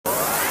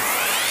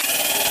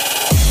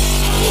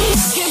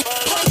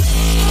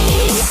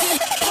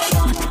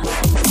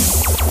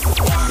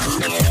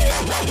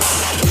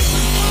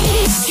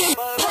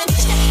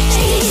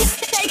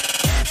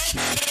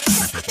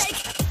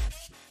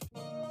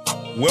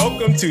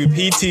Welcome to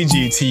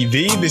PTG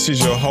TV. This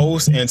is your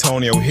host,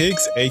 Antonio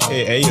Hicks,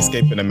 aka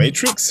Escaping the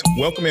Matrix.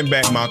 Welcoming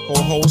back my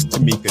co-host,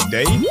 Tamika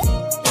Day,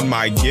 and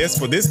my guest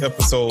for this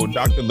episode,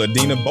 Dr.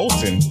 LaDena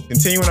Bolton,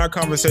 continuing our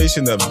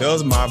conversation of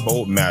Does My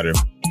Vote Matter?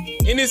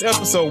 In this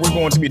episode, we're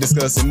going to be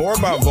discussing more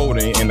about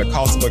voting and the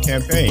cost of a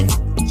campaign.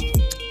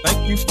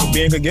 Thank you for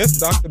being a guest,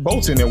 Dr.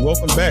 Bolton, and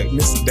welcome back,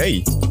 Ms.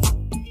 Day.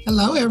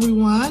 Hello,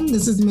 everyone.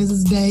 This is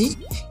Mrs. Day,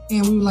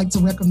 and we would like to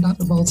welcome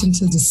Dr. Bolton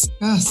to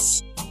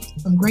discuss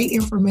some great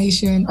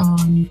information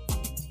on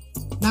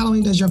not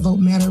only does your vote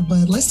matter,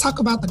 but let's talk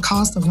about the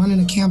cost of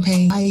running a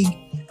campaign.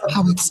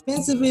 How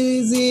expensive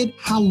is it?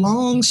 How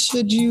long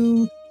should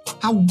you,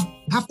 how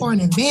far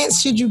in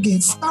advance should you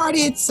get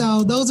started?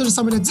 So those are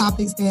some of the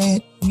topics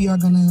that we are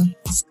going to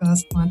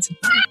discuss on today.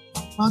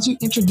 Why don't you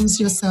introduce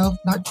yourself,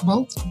 Dr.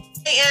 Bolton?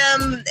 I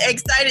am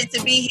excited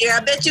to be here. I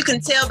bet you can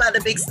tell by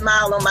the big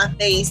smile on my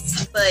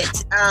face,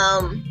 but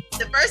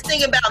the first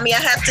thing about me I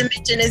have to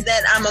mention is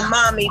that I'm a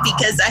mommy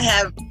because I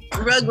have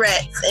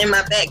rugrats in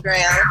my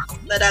background,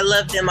 but I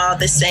love them all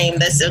the same.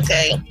 That's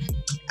okay.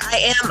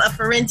 I am a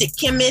forensic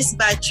chemist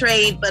by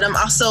trade, but I'm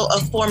also a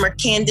former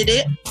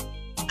candidate.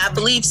 I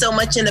believe so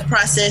much in the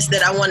process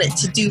that I wanted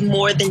to do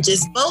more than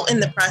just vote in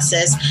the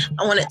process.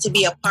 I wanted to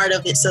be a part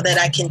of it so that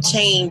I can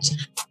change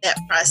that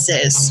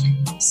process.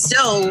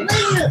 So,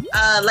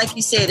 like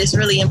you said, it's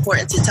really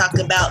important to talk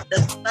about the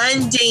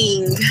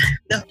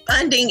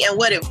funding and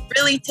what it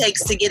really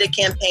takes to get a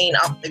campaign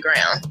off the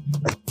ground.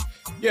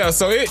 Yeah,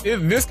 so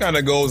this kind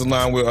of goes in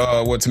line with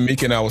what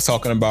Tamika and I was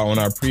talking about on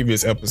our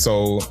previous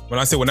episode. When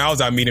I was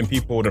out meeting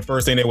people, the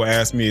first thing they would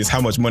ask me is,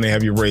 how much money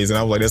have you raised? And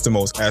I was like, that's the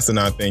most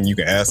asinine thing you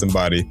can ask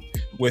somebody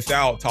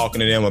without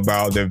talking to them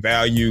about their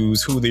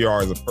values, who they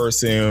are as a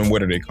person, where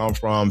do they come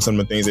from, some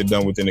of the things they've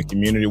done within the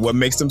community, what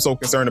makes them so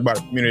concerned about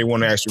the community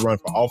want to actually run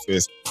for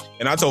office.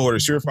 And I told her the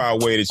surefire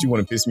way that you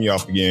want to piss me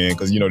off again,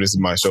 because, this is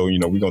my show, we're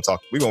going to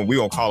talk, we're going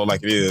to call it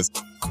like it is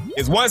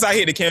once I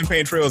hit the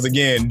campaign trails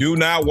again, do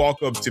not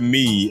walk up to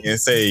me and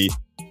say,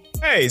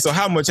 hey, so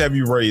how much have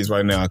you raised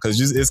right now? Because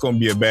it's going to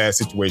be a bad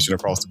situation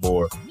across the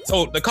board.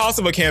 So the cost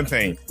of a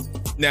campaign.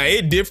 Now,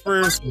 it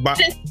differs by...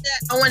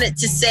 I wanted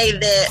to say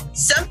that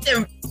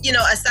something,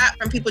 aside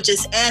from people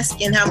just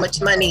asking how much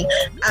money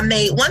I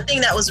made, one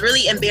thing that was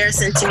really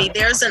embarrassing to me,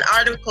 there's an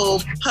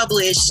article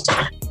published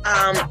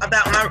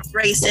about my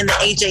race in the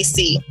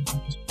AJC.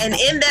 And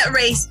in that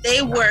race,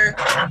 they were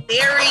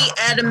very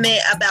adamant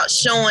about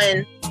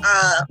showing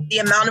the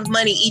amount of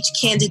money each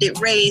candidate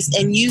raised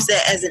and use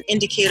that as an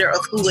indicator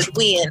of who would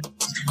win.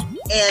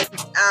 And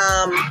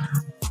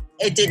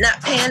it did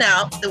not pan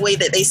out the way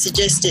that they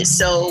suggested.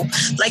 So,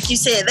 like you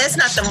said, that's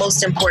not the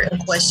most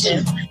important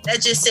question.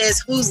 That just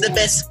says who's the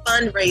best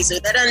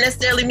fundraiser. That doesn't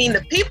necessarily mean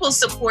the people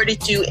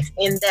supported you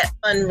in that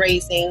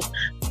fundraising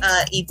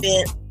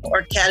event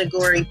or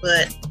category,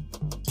 but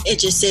it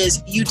just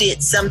says you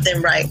did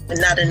something right, but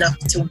not enough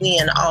to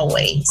win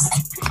always.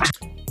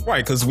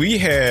 Right, because we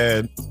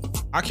had,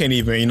 I can't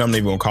even, I'm not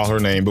even going to call her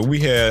name, but we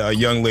had a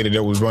young lady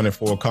that was running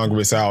for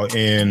Congress out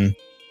in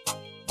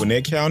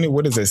Gwinnett County.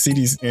 What is that?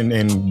 Cities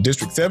in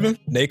District 7.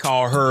 They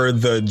call her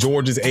the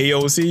Georgia's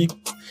AOC.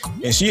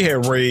 And she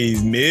had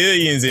raised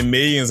millions and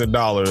millions of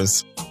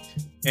dollars.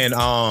 And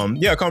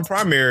come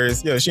primaries,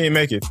 she didn't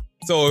make it.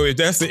 So if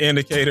that's the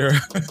indicator,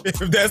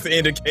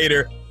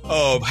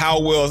 of how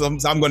well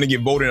I'm going to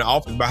get voted in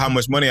office by how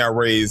much money I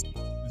raised,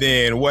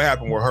 then what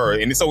happened with her?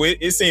 And so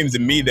it seems to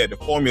me that the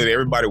formula that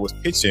everybody was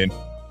pitching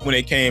when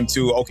it came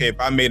to, okay, if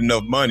I made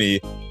enough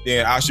money,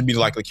 then I should be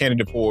like a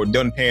candidate for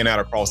done paying out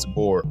across the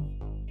board.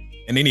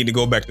 And they need to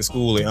go back to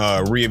school and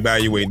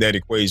reevaluate that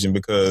equation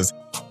because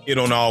it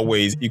don't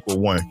always equal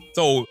one.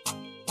 So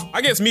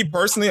I guess me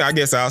personally,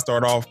 I'll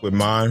start off with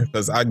mine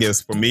because I guess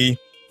for me,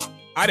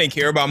 I didn't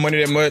care about money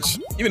that much,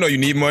 even though you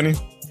need money.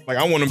 Like,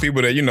 I'm one of them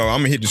people that, I'm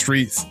going to hit the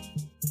streets.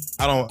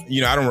 I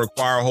don't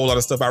require a whole lot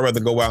of stuff. I'd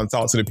rather go out and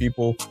talk to the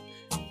people.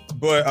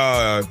 But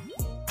I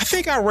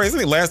think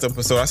last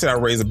episode, I said I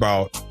raised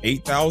about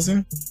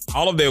 $8,000.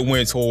 All of that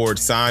went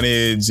towards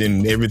signage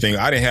and everything.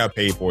 I didn't have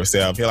paid for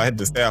staff. Hell, I had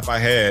the staff I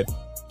had,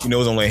 it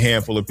was only a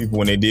handful of people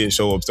when they did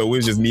show up. So it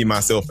was just me,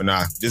 myself, and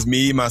I. Just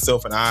me,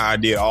 myself, and I. I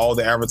did all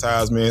the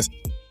advertisements.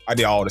 I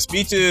did all the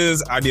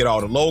speeches. I did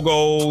all the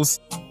logos.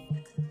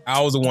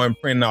 I was the one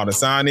printing all the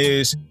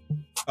signage.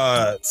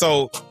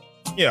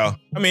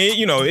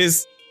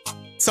 It's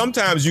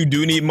sometimes you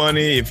do need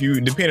money if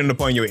you, depending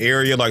upon your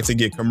area, like to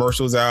get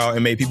commercials out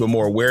and make people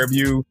more aware of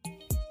you.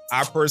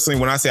 I personally,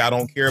 when I say I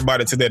don't care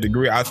about it to that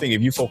degree, I think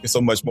if you focus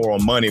so much more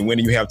on money, when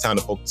do you have time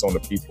to focus on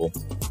the people?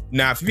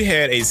 Now, if you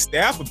had a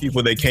staff of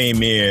people that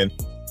came in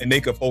and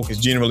they could focus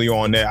generally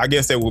on that, I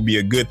guess that would be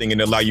a good thing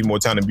and allow you more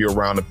time to be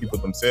around the people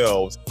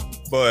themselves.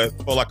 But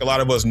for like a lot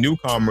of us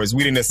newcomers,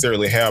 we didn't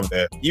necessarily have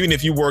that. Even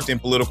if you worked in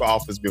political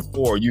office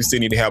before, you still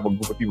need to have a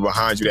group of people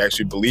behind you that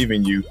actually believe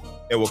in you,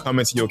 that will come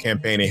into your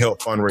campaign and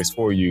help fundraise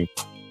for you.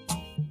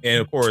 And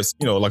of course,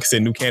 like I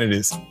said, new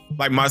candidates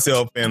like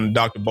myself and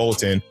Dr.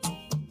 Bolton,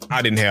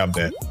 I didn't have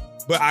that.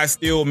 But I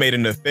still made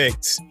an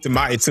effect to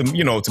my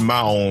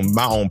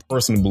own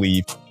personal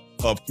belief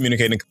of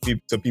communicating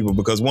to people,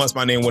 because once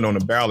my name went on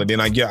the ballot, then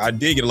I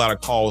did get a lot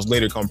of calls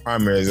later come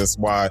primaries. That's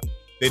why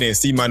they didn't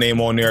see my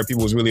name on there.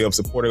 People was really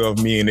supportive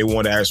of me, and they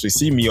wanted to actually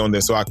see me on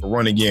there so I could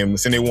run again.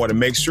 So they wanted to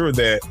make sure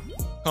that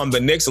come the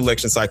next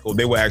election cycle,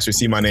 they will actually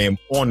see my name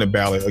on the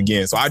ballot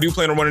again. So I do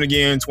plan on running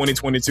again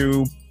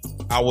 2022.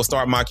 I will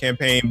start my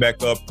campaign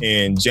back up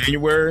in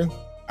January.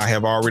 I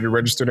have already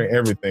registered and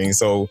everything.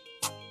 So,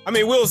 I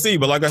mean, we'll see.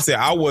 But like I said,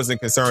 I wasn't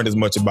concerned as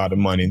much about the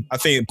money. I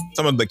think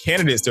some of the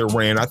candidates that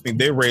ran, I think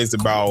they raised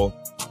about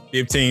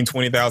 $15,000,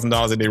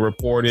 $20,000 that they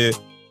reported.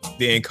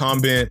 The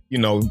incumbent, you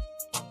know,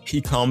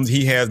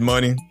 he has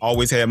money,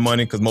 always had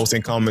money, because most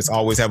incumbents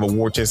always have a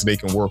war chest they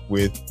can work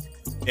with.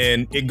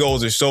 And it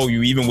goes to show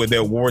you, even with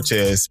their war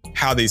chest,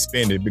 how they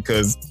spend it.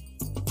 Because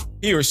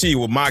he or she,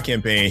 with my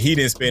campaign, he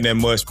didn't spend that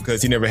much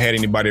because he never had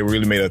anybody that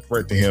really made a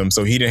threat to him.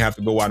 So he didn't have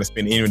to go out and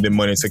spend any of the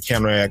money to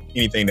counteract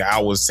anything that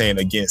I was saying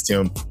against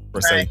him,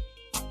 per se.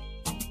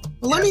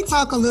 Well, let me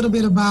talk a little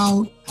bit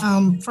about,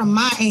 from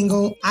my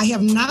angle, I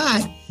have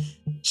not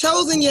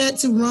chosen yet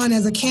to run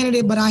as a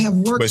candidate, but I have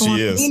worked on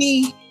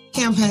many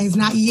campaigns.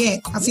 Not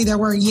yet. I see that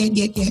word,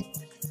 yet.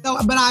 So,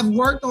 but I've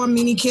worked on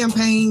many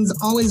campaigns,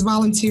 always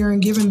volunteering,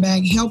 giving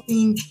back,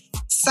 helping.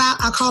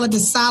 I call it the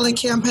silent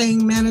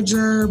campaign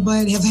manager,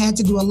 but have had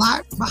to do a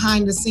lot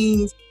behind the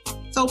scenes.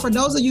 So for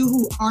those of you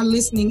who are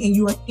listening and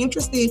you are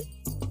interested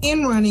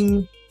in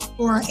running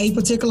for a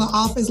particular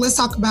office, let's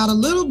talk about a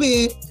little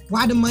bit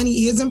why the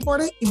money is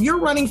important. If you're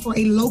running for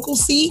a local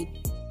seat,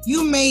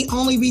 you may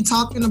only be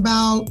talking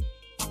about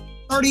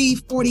 30,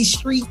 40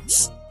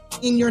 streets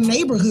in your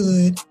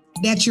neighborhood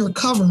that you're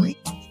covering.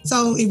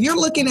 So if you're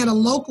looking at a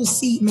local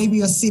seat,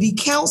 maybe a city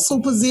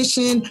council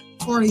position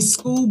or a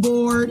school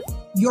board,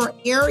 your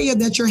area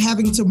that you're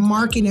having to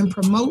market and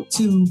promote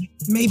to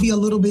may be a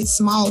little bit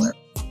smaller.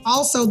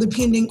 Also,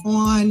 depending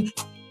on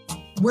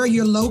where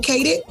you're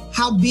located,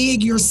 how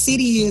big your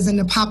city is and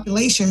the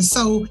population.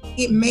 So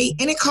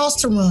it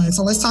costs to run.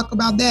 So let's talk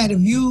about that. If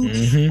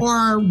you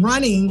are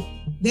running,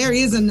 there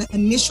is an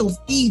initial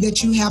fee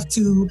that you have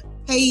to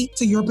pay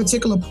to your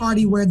particular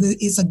party, whether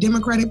it's a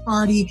Democratic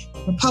Party,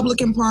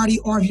 Republican Party,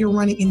 or if you're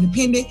running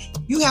independent,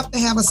 you have to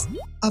have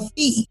a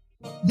fee.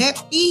 That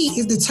fee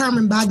is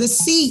determined by the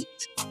seat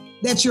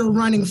that you're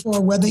running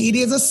for, whether it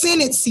is a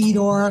Senate seat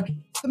or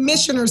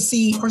commissioner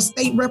seat or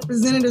state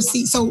representative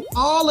seat. So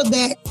all of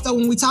that. So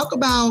when we talk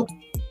about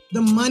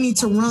the money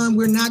to run,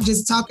 we're not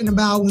just talking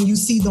about when you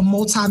see the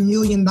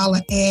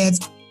multi-million-dollar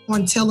ads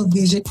on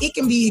television. It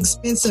can be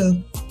expensive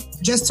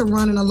just to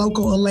run in a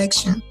local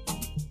election.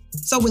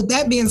 So with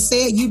that being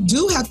said, you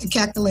do have to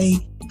calculate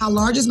how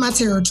large is my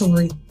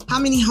territory? How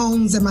many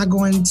homes am I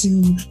going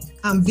to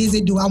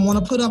visit? Do I want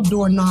to put up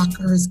door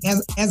knockers?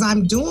 As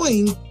I'm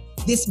doing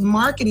this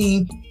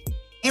marketing,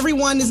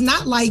 everyone is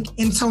not like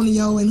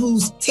Antonio and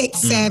who's tech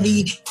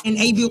savvy and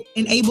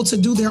able to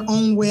do their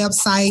own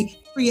website,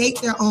 create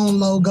their own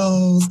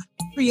logos,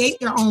 create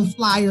their own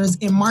flyers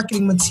and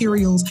marketing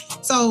materials.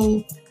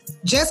 So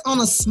just on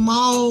a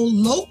small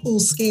local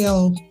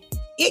scale,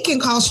 it can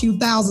cost you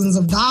thousands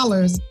of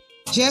dollars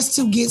just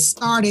to get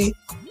started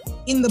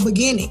in the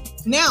beginning.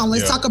 Now,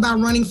 let's talk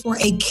about running for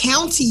a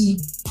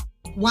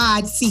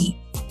county-wide seat.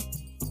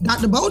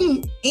 Dr.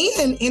 Bolton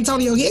and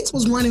Antonio Hicks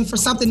was running for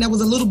something that was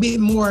a little bit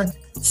more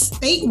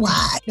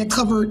statewide, that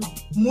covered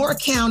more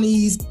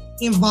counties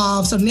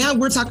involved. So now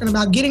we're talking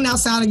about getting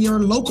outside of your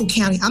local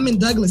county. I'm in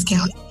Douglas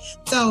County.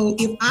 So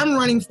if I'm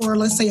running for,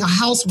 let's say, a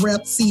House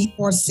rep seat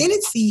or a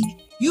Senate seat,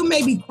 you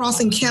may be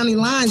crossing county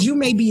lines. You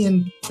may be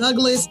in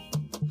Douglas,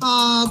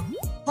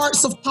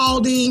 parts of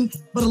Paulding,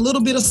 but a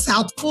little bit of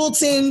South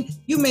Fulton.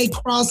 You may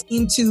cross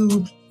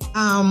into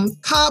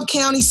Cobb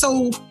County.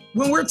 So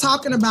when we're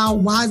talking about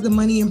why is the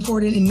money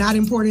important and not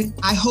important,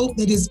 I hope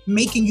that it's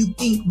making you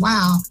think,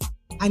 wow,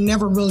 I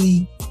never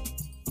really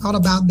thought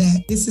about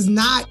that. This is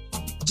not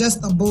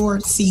just a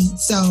board seat.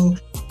 So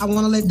I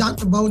want to let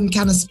Dr. Bolton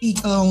kind of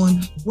speak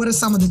on what are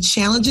some of the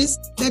challenges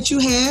that you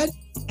had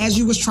as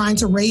you was trying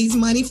to raise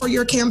money for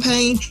your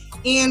campaign,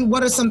 and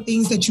what are some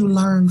things that you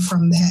learned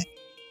from that?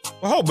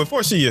 Well,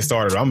 before she gets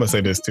started, I'm going to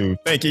say this too.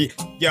 Thank you.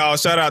 Y'all,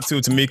 shout out to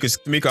Tamika.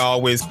 Tamika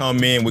always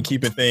come in with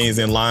keeping things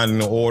in line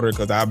and in order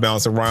because I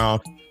bounce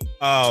around.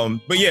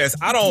 But yes,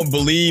 I don't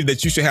believe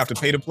that you should have to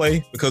pay to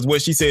play, because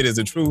what she said is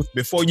the truth.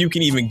 Before you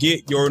can even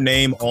get your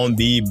name on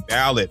the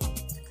ballot,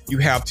 you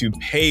have to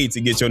pay to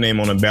get your name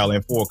on the ballot.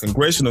 And for a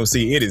congressional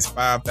seat, it is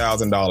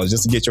 $5,000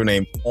 just to get your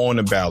name on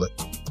the ballot.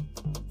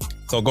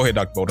 So go ahead,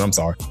 Dr. Bolton. I'm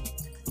sorry.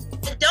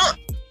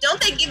 Don't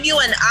they give you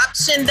an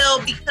option though?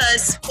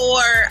 Because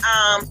for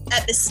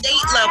at the state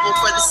level,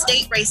 for the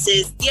state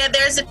races,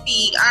 there's a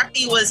fee. Our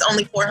fee was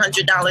only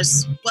 $400.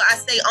 Well, I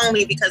say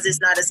only because it's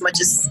not as much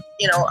as,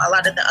 a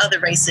lot of the other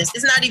races.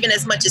 It's not even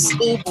as much as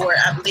school board,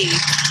 I believe.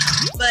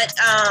 But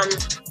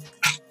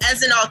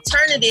as an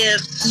alternative,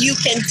 you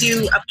can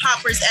do a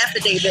pauper's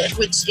affidavit,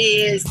 which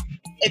is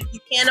if you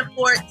can't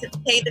afford to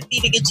pay the fee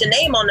to get your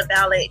name on the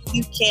ballot,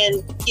 you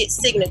can get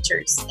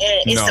signatures.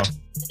 And it's a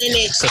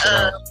percentage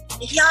of...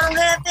 Y'all don't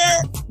have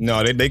that?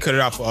 No, they cut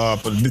it out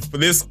for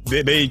this.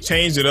 They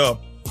changed it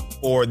up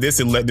or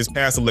this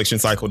past election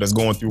cycle that's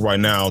going through right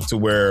now, to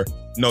where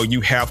no,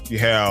 you have to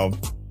have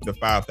the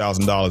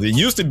 $5,000. It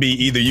used to be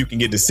either you can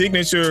get the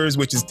signatures,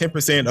 which is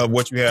 10% of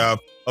what you have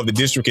of the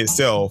district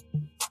itself,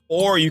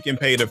 or you can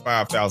pay the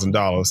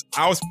 $5,000.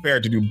 I was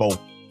prepared to do both,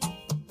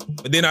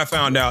 but then I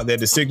found out that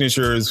the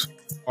signatures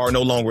are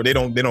no longer, they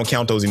don't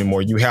count those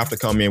anymore. You have to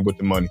come in with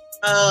the money.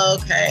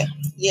 Okay.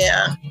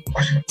 Yeah.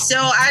 So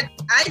I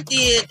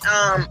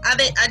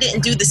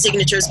didn't do the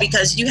signatures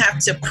because you have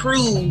to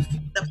prove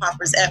the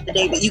pauper's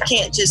affidavit. You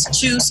can't just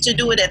choose to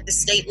do it at the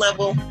state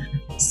level.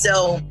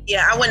 So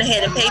yeah, I went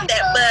ahead and paid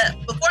that.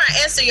 But before I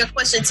answer your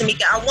question,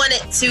 Tamika, I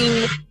wanted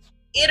to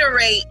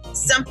iterate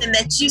something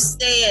that you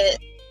said,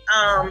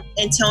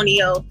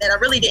 Antonio, that I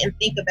really didn't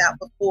think about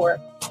before.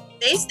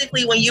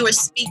 Basically, when you were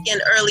speaking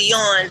early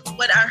on,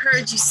 what I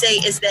heard you say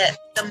is that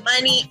the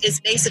money is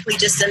basically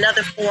just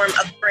another form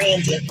of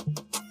branding.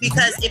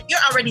 Because if you're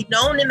already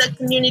known in the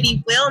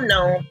community, well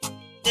known,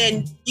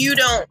 then you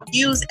don't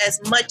use as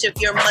much of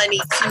your money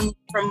to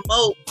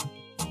promote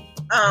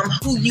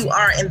who you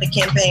are in the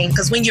campaign.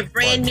 Because when you're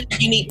brand new,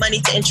 you need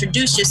money to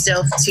introduce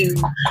yourself to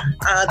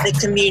the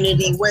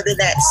community, whether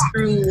that's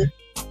through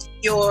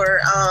your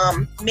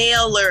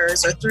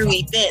mailers or through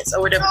events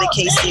or whatever the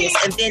case is.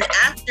 And then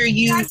after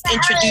you've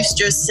introduced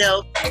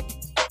yourself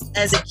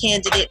as a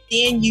candidate,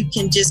 then you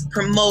can just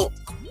promote,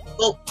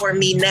 vote for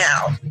me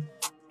now.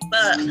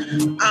 But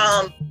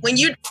when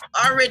you're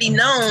already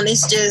known,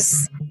 it's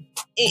just,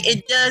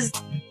 it does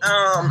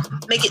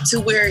make it to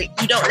where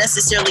you don't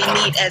necessarily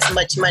need as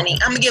much money.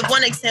 I'm gonna give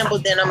one example,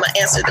 then I'm gonna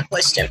answer the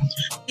question.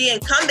 The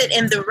incumbent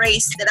in the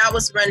race that I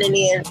was running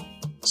in,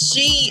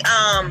 she,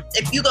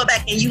 if you go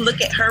back and you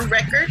look at her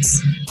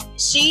records,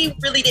 she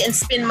really didn't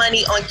spend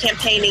money on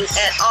campaigning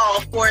at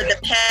all for the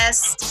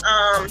past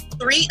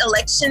 3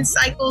 election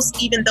cycles,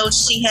 even though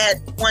she had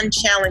one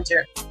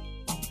challenger.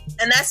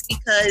 And that's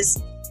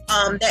because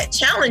that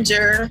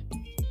challenger,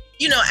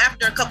 you know,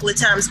 after a couple of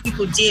times,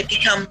 people did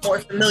become more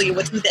familiar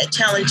with who that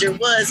challenger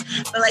was.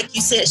 But like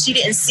you said, she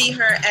didn't see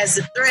her as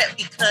a threat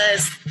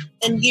because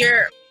in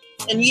year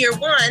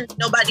one,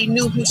 nobody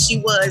knew who she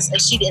was,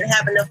 and she didn't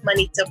have enough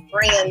money to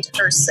brand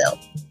herself.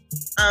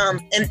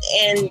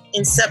 And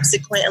in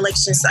subsequent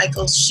election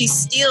cycles, she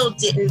still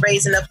didn't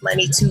raise enough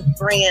money to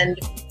brand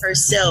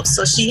herself.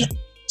 So she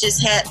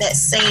just had that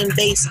same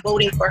base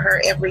voting for her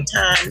every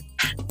time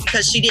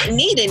because she didn't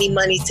need any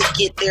money to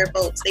get their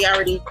votes. They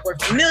already were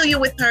familiar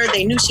with her.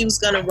 They knew she was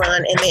going to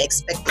run, and they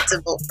expected to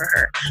vote for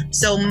her.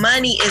 So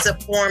money is a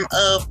form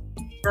of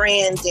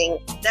branding.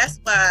 That's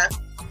why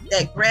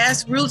that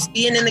grassroots,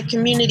 being in the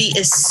community,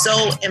 is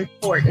so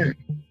important.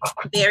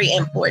 Very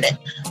important.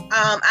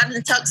 I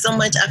didn't talk so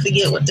much, I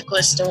forget what the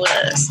question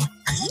was.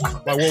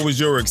 Like, what was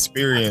your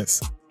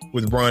experience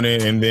with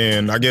running? And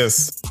then I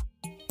guess,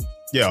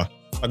 yeah,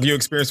 like your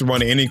experience with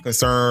running, any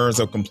concerns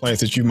or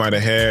complaints that you might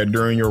have had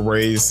during your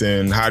race,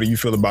 and how do you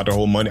feel about the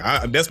whole money?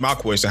 That's my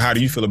question. How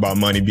do you feel about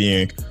money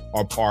being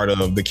a part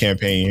of the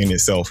campaign in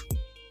itself?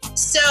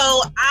 So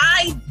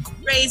I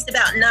raised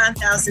about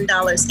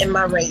 $9,000 in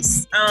my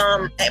race.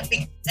 And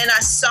I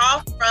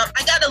saw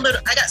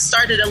I got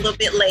started a little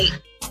bit late,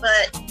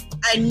 but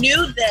I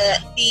knew that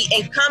the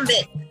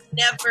incumbent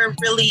never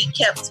really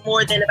kept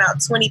more than about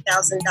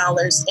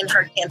 $20,000 in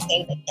her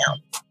campaign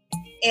account.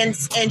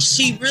 And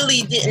she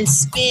really didn't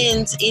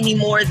spend any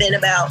more than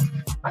about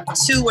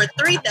 $2,000 or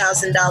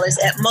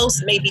 $3,000, at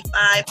most maybe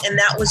 $5,000, and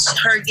that was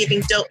her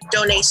giving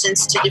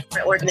donations to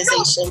different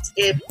organizations.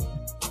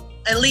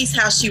 At least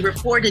how she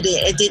reported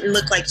it, it didn't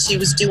look like she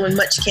was doing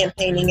much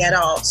campaigning at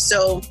all.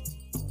 So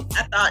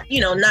I thought,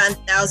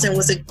 9,000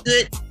 was a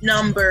good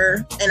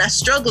number, and I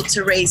struggled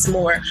to raise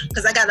more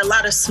because I got a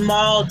lot of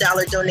small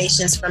dollar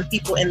donations from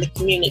people in the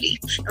community.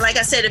 And like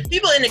I said, if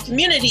people in the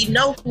community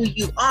know who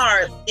you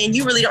are, then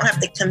you really don't have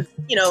to,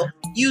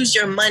 use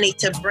your money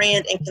to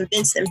brand and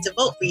convince them to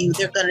vote for you.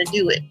 They're going to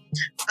do it.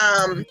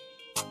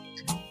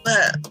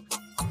 But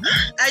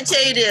I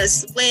tell you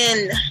this,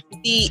 when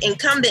the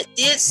incumbent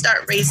did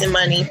start raising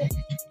money,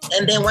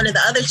 and then one of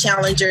the other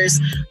challengers,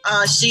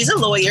 she's a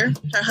lawyer.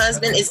 Her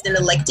husband is an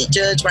elected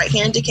judge right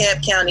here in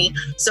DeKalb County.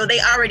 So they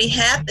already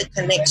had the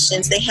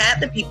connections. They had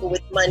the people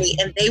with money,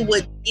 and they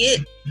would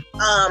get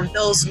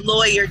those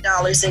lawyer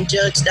dollars and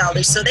judge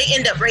dollars. So they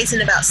end up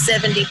raising about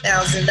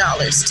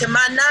 $70,000 to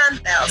my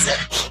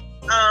 $9,000.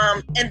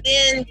 And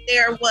then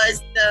there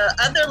was the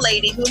other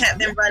lady who had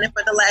been running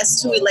for the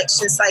last 2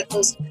 election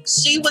cycles.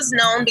 She was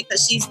known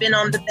because she's been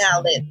on the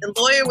ballot. The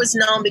lawyer was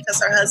known because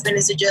her husband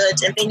is a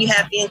judge. And then you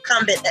have the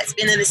incumbent that's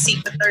been in the seat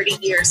for 30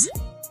 years.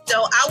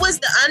 So I was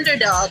the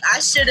underdog. I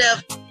should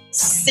have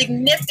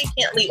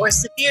significantly or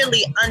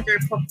severely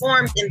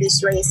underperformed in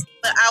this race,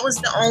 but I was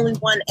the only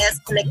one as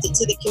connected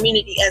to the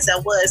community as I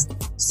was.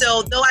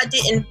 So though I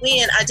didn't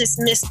win, I just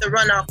missed the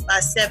runoff by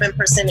 7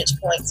 percentage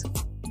points.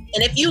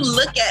 And if you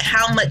look at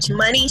how much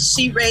money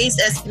she raised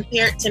as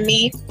compared to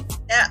me,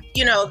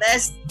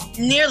 that's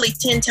nearly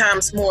 10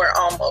 times more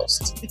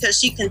almost, because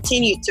she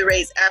continued to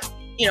raise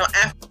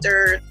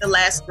after the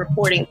last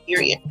reporting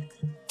period.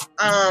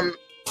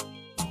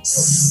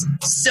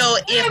 So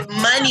if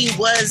money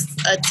was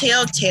a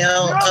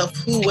telltale of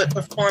who would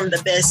perform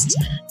the best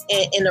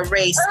in a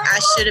race, I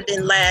should have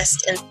been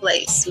last in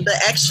place. But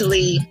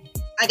actually,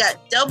 I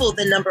got double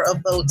the number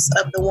of votes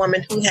of the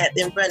woman who had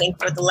been running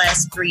for the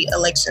last 3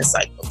 election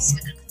cycles.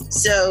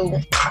 So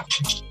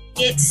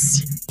it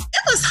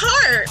was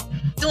hard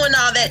doing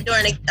all that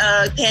during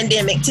a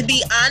pandemic. To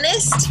be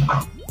honest,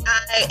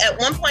 at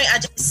one point I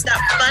just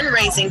stopped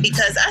fundraising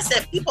because I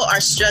said people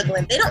are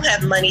struggling. They don't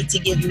have money to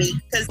give me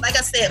because, like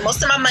I said,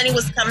 most of my money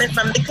was coming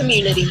from the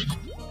community.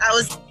 I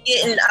was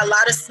getting a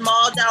lot of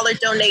small dollar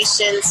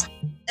donations,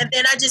 and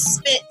then I just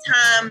spent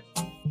time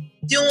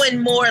doing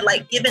more,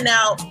 like giving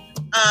out,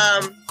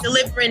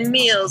 delivering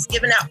meals,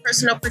 giving out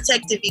personal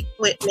protective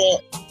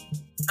equipment,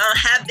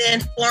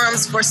 having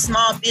forums for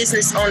small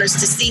business owners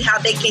to see how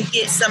they can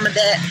get some of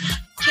that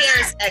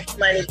CARES Act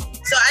money.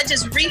 So I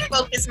just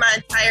refocused my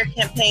entire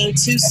campaign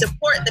to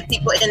support the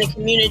people in the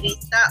community,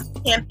 stop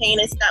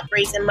campaigning, stop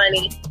raising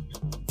money.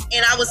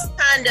 And I was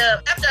kind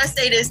of, after I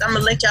say this, I'm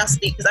going to let y'all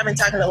speak because I've been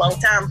talking a long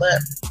time, but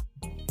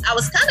I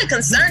was kind of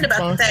concerned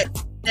about the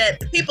fact that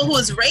the people who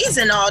was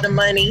raising all the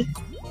money,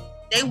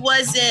 they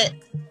wasn't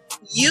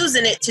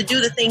using it to do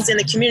the things in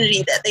the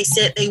community that they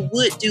said they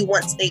would do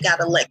once they got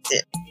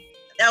elected.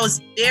 That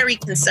was very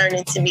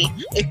concerning to me.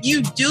 If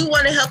you do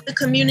want to help the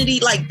community,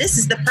 like, this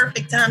is the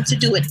perfect time to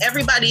do it.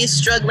 Everybody is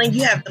struggling.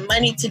 You have the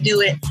money to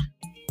do it.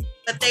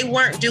 But they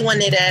weren't doing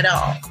it at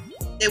all.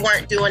 They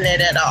weren't doing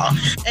it at all.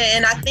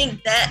 And I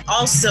think that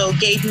also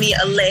gave me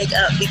a leg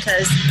up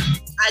because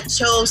I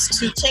chose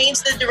to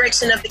change the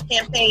direction of the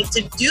campaign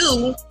to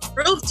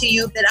prove to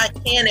you that I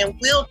can and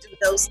will do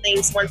those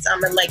things once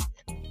I'm elected.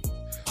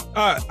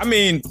 I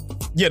mean,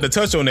 yeah, to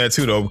touch on that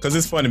too, though, because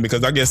it's funny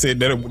because I guess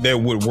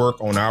that would work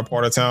on our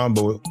part of town.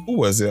 But who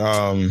was it?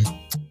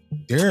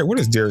 Derek. What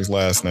is Derek's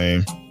last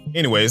name?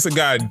 Anyway, it's a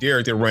guy,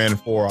 Derek, that ran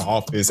for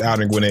office out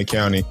in Gwinnett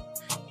County.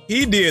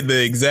 He did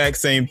the exact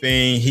same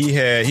thing.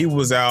 He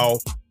was out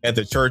at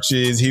the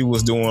churches. He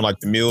was doing like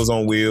the Meals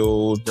on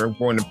Wheels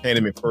when the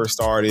pandemic first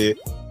started.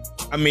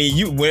 I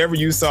mean, whenever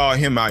you saw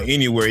him out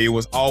anywhere, he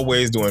was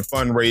always doing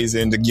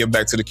fundraising to give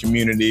back to the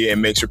community and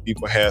make sure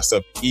people had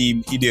stuff to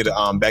eat. He did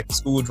a back to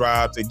school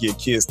drive to get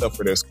kids stuff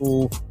for their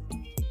school.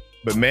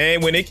 But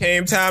man, when it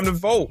came time to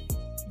vote,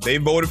 they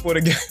voted for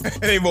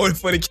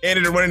the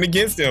candidate running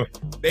against him.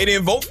 They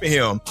didn't vote for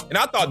him. And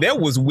I thought that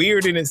was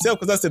weird in itself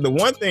because I said the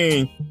one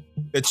thing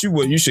that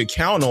you should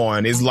count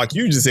on is, like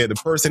you just said, the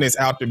person is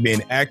out there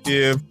being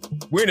active.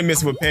 We're in the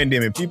midst of a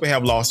pandemic. People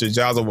have lost their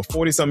jobs. Over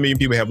 40-some million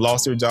people have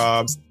lost their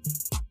jobs.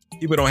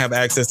 People don't have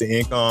access to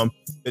income.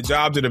 The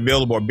jobs that are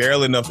available are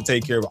barely enough to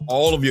take care of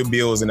all of your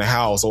bills in the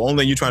house. So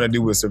only thing you're trying to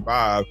do is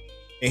survive.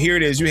 And here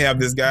it is. You have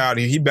this guy out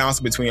here. He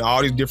bounced between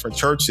all these different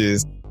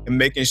churches and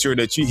making sure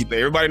that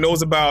everybody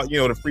knows about,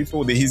 the free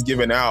food that he's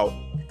giving out.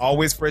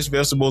 Always fresh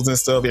vegetables and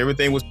stuff.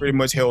 Everything was pretty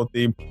much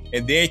healthy.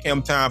 And then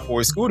came time for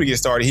his school to get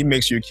started. He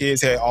makes sure your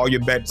kids had all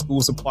your back to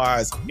school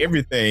supplies,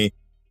 everything.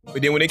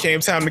 But then when it came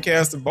time to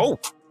cast a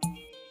vote,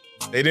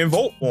 they didn't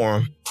vote for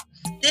him.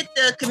 Did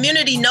the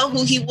community know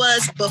who he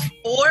was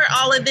before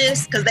all of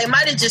this? Because they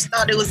might have just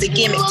thought it was a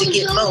gimmick to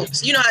get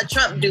votes. You know how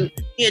Trump do.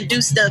 He'll do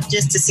stuff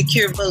just to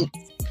secure votes.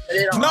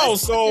 No,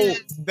 so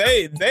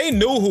they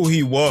knew who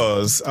he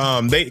was.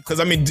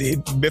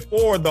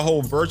 Before the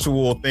whole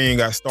virtual thing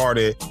got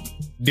started,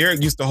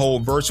 Derek used to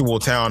hold virtual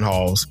town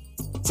halls.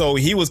 So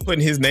he was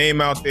putting his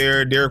name out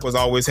there. Derek was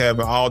always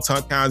having all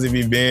kinds of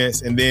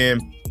events. And then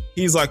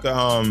he's like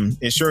an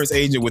insurance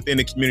agent within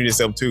the community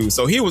itself too.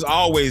 So he was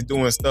always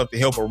doing stuff to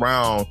help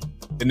around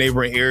the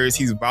neighboring areas.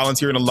 He's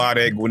volunteering a lot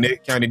at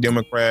Gwinnett County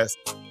Democrats.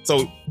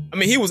 So,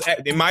 he was,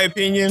 in my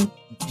opinion,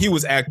 he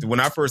was active. When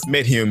I first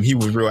met him, he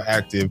was real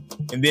active.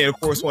 And then, of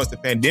course, once the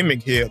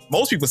pandemic hit,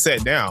 most people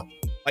sat down.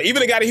 Like,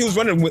 even the guy that he was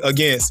running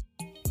against,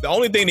 the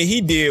only thing that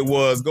he did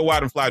was go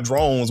out and fly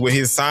drones with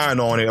his sign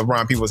on it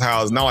around people's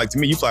houses. Not like, to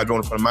me, you fly a drone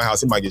in front of my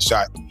house, it might get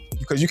shot.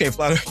 Because you can't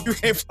fly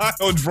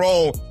no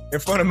drone in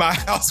front of my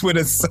house with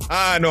a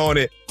sign on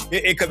it.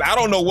 Because I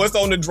don't know what's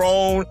on the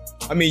drone.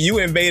 You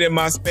invaded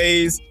my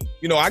space.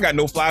 I got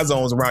no fly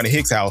zones around the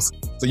Hicks house.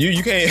 So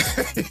you can't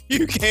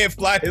you can't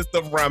fly this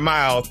stuff around my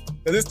house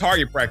because it's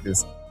target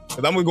practice.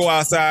 Because I'm going to go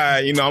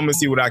outside, I'm going to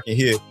see what I can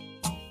hit.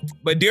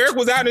 But Derek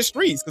was out in the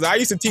streets because I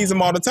used to tease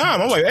him all the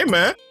time. I'm like, hey,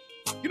 man,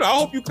 I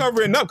hope you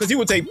covering up, because he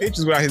would take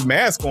pictures without his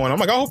mask on. I'm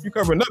like, I hope you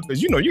covering up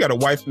because, you got a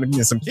wife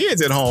and some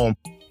kids at home.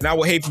 And I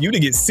would hate for you to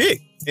get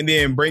sick and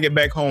then bring it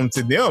back home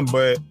to them.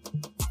 But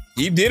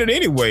he did it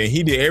anyway.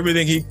 He did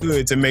everything he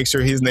could to make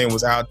sure his name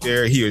was out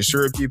there. He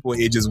assured people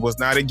it just was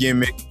not a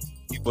gimmick.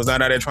 He was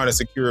not out there trying to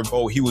secure a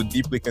vote. He was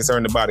deeply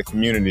concerned about the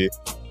community.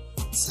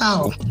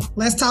 So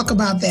let's talk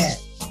about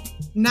that.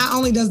 Not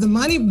only does the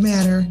money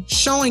matter,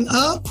 showing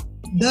up,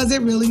 does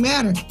it really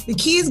matter? The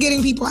key is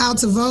getting people out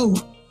to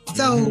vote.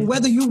 So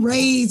whether you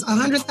raise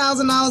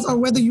 $100,000 or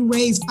whether you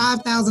raise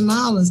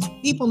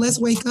 $5,000, people, let's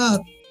wake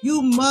up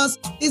You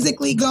must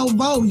physically go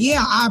vote.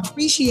 Yeah, I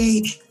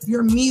appreciate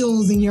your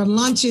meals and your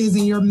lunches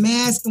and your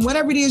masks and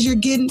whatever it is you're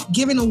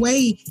giving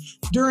away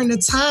during the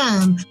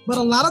time. But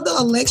a lot of the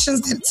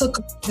elections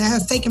that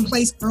have taken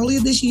place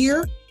earlier this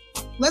year,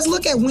 let's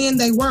look at when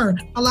they were.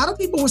 A lot of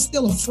people were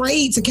still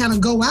afraid to kind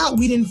of go out.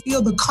 We didn't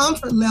feel the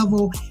comfort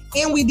level,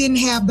 and we didn't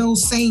have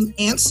those same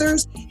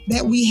answers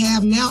that we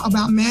have now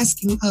about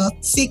masking up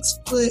 6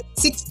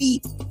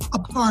 feet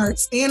apart,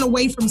 staying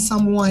away from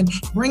someone,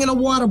 bringing a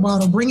water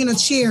bottle, bringing a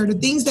chair. The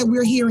things that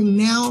we're hearing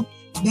now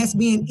that's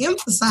being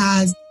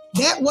emphasized,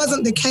 that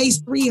wasn't the case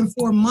 3 and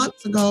 4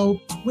 months ago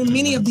when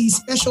many of these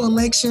special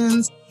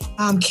elections,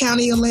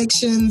 county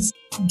elections,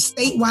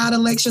 statewide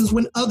elections,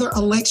 when other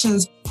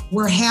elections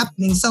were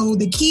happening. So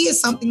the key is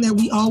something that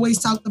we always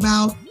talked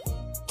about,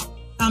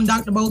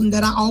 Dr. Bolton,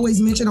 that I always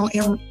mention on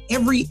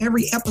every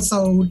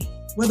episode,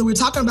 whether we're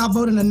talking about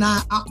voting or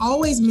not. I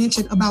always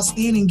mention about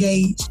staying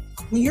engaged.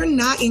 When you're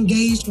not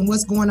engaged in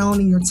what's going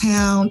on in your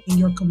town, in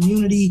your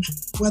community,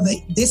 whether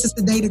this is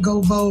the day to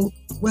go vote,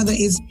 whether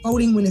it's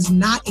voting when it's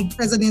not a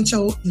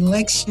presidential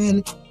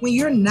election, when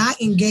you're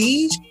not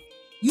engaged,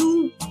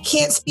 you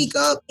can't speak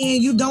up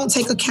and you don't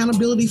take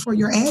accountability for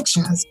your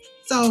actions.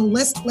 So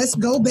let's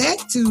go back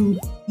to,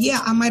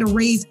 I might have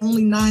raised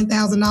only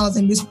 $9,000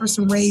 and this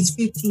person raised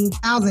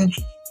 $15,000.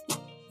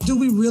 Do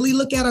we really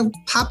look at a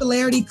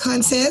popularity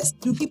contest?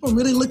 Do people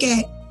really look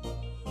at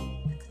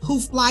who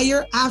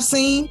flyer I've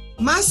seen?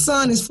 My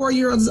son is 4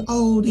 years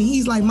old and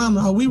he's like, Mama,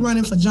 are we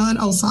running for John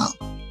Ossoff?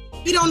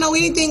 We don't know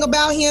anything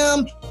about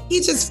him. He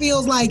just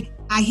feels like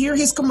I hear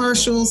his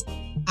commercials,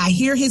 I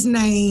hear his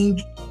name,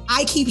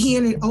 I keep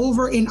hearing it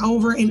over and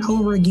over and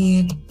over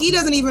again. He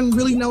doesn't even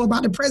really know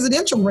about the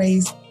presidential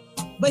race,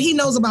 but he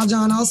knows about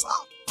John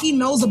Ossoff. He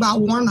knows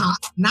about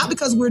Warnock, not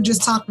because we're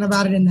just talking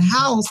about it in the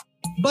house,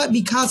 but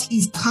because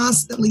he's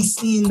constantly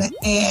seeing the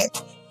ad.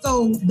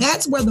 So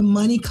that's where the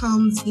money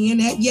comes in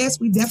at.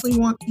 Yes, we definitely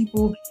want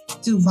people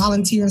to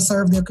volunteer and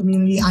serve their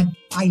community.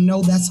 I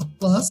know that's a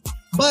plus.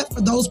 But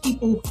for those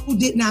people who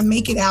did not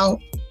make it out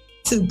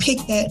to pick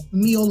that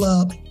meal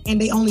up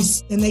and they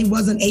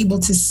wasn't able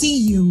to see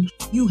you,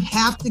 you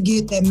have to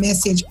get that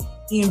message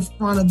in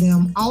front of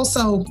them.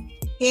 Also,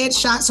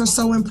 headshots are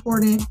so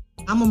important.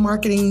 I'm a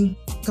marketing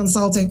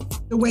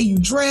consultant. The way you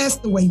dress,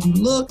 the way you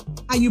look,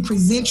 how you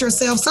present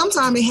yourself,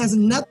 sometimes it has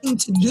nothing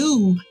to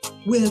do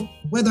with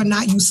whether or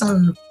not you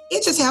serve.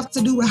 It just has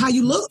to do with how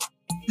you look.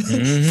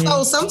 Mm-hmm.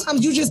 So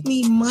sometimes you just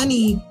need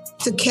money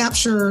to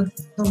capture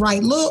the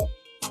right look,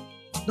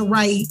 the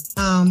right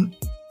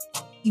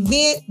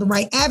event, the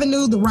right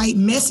avenue, the right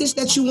message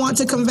that you want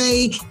to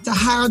convey, to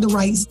hire the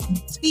right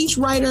speech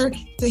writer,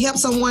 to help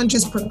someone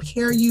just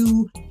prepare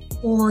you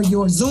for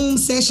your Zoom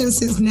session,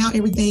 since now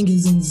everything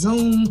is in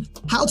Zoom,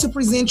 how to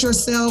present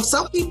yourself.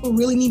 Some people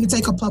really need to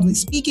take a public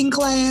speaking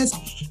class.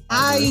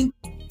 I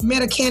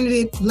met a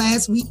candidate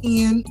last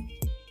weekend.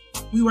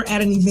 We were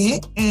at an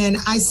event and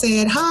I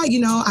said, hi,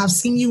 I've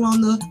seen you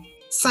on the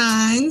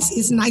signs.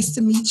 It's nice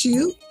to meet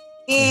you.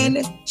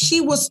 And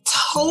she was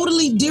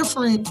totally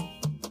different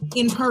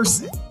in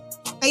person,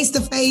 face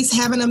to face,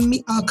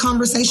 having a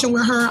conversation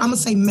with her. I'm gonna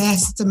say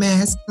mask to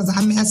mask because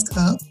I mask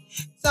up.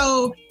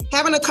 So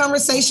having a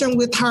conversation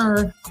with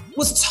her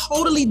was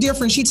totally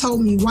different. She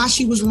told me why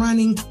she was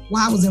running,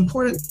 why it was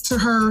important to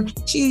her.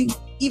 She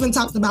even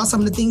talked about some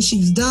of the things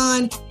she's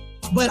done.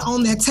 But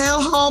on that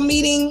town hall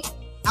meeting,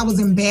 I was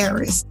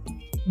embarrassed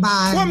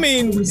by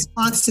the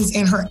responses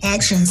and her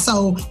actions.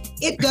 So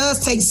it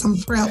does take some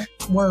prep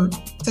work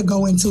to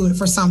go into it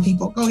for some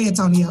people. Go ahead,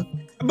 Tonya.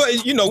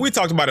 But, we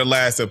talked about it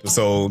last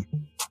episode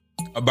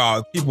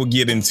about people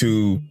get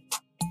into,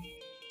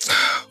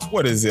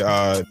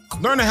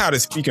 learning how to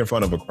speak in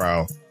front of a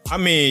crowd. I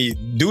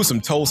mean, do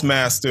some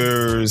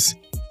Toastmasters,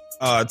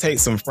 take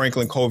some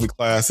Franklin Covey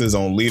classes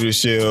on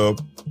leadership.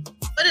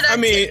 What did I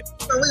say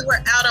when we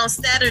were out on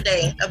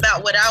Saturday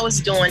about what I was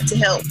doing to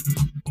help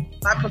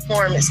my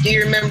performance? Do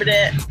you remember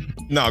that?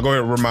 No, go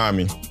ahead and remind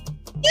me.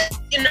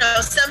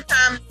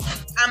 Sometimes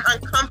I'm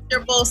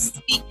uncomfortable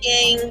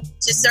speaking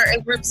to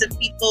certain groups of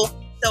people.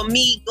 So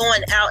me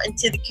going out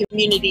into the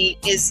community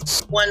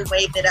is one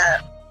way that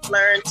I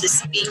learned to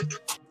speak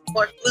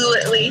more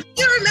fluidly.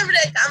 You remember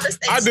that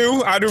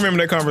conversation? I do remember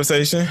that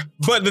conversation.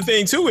 But the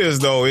thing too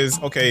is,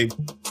 okay,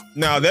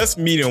 now that's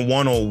meeting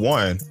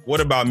one-on-one.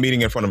 What about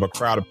meeting in front of a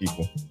crowd of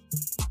people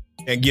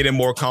and getting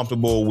more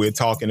comfortable with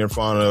talking in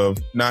front of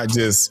not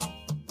just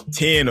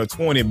 10 or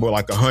 20, but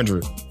like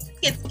 100?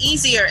 It's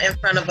easier in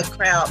front of a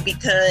crowd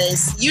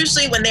because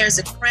usually when there's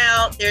a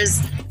crowd, there's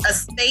a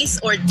space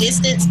or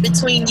distance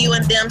between you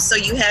and them, so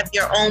you have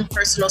your own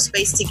personal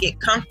space to get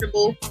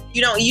comfortable.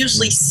 You don't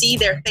usually see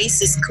their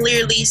faces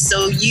clearly,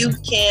 so you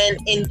can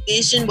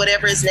envision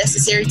whatever is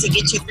necessary to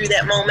get you through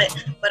that moment.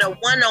 But a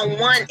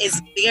one-on-one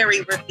is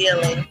very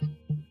revealing.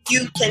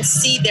 You can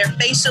see their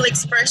facial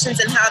expressions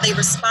and how they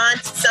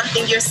respond to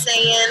something you're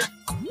saying,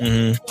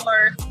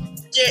 or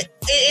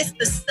it's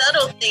the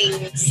subtle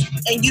things,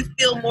 and you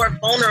feel more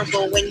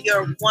vulnerable when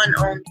you're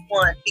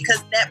one-on-one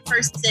because that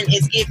person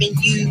is giving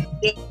you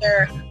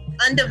their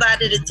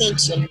undivided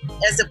attention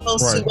as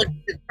opposed to what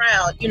the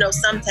crowd,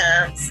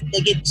 sometimes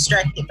they get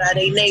distracted by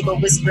their neighbor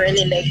whispering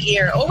in their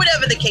ear or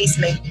whatever the case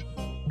may be.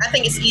 I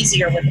think it's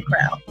easier with the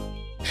crowd.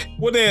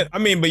 Well, then,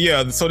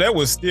 so that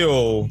was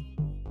still,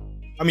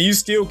 you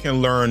still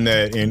can learn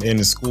that in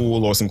the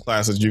school or some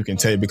classes you can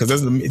take, because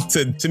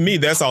to me,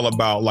 that's all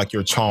about like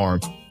your charm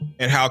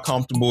and how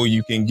comfortable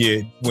you can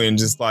get when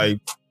just like,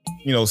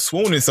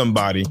 swooning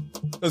somebody.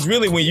 Because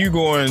really, when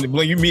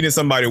you're meeting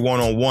somebody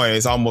one-on-one,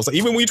 it's almost like,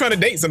 even when you're trying to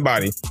date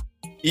somebody,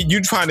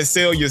 you're trying to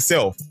sell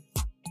yourself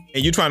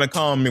and you're trying to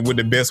come in with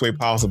the best way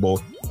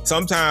possible.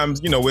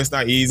 Sometimes, it's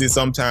not easy.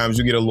 Sometimes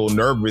you get a little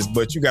nervous,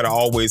 but you got to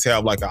always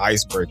have like an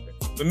icebreaker.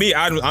 For me,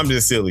 I'm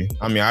just silly.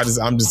 I'm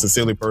just a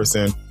silly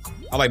person.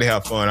 I like to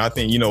have fun. I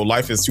think,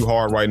 life is too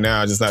hard right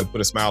now. Just not to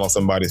put a smile on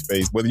somebody's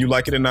face, whether you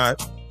like it or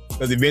not.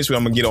 Because eventually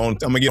I'm gonna get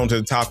onto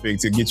the topic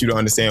to get you to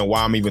understand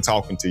why I'm even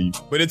talking to you.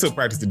 But it took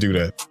practice to do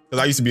that.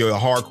 Because I used to be a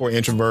hardcore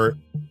introvert.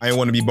 I didn't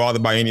want to be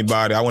bothered by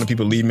anybody. I wanted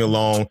people to leave me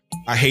alone.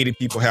 I hated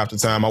people half the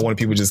time. I wanted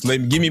people just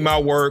give me my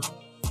work,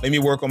 let me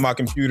work on my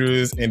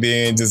computers, and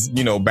then just,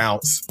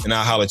 bounce, and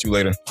I'll holler at you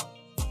later.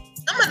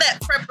 Some of that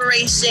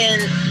preparation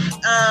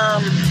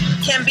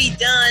can be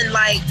done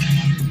like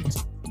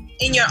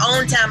in your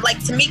own time. Like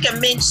Tamika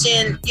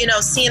mentioned,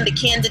 seeing the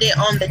candidate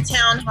on the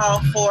town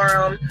hall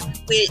forum,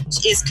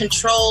 which is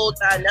controlled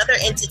by another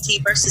entity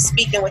versus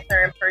speaking with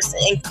her in person.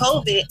 In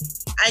COVID,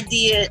 I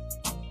did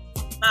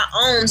my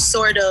own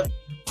sort of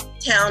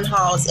town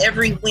halls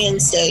every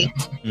Wednesday,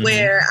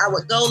 where I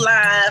would go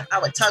live. I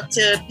would talk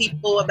to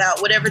people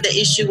about whatever the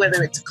issue,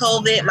 whether it's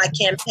COVID, my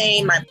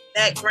campaign, my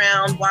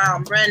background while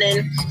I'm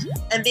running.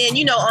 And then,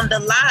 on the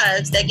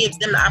lives, that gives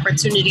them the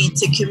opportunity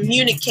to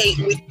communicate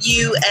with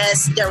you,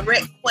 ask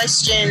direct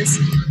questions.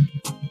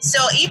 So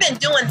even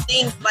doing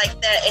things like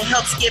that, it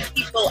helps give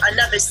people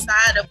another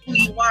side of who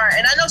you are.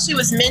 And I know she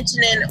was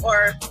mentioning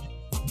or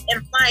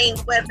implying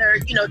whether,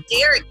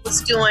 Derek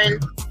was doing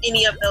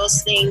any of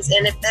those things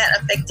and if that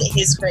affected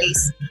his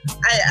race.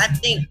 I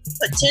think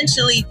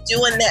potentially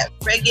doing that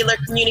regular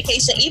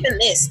communication, even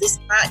this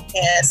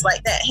podcast,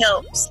 like that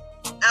helps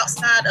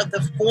outside of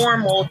the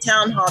formal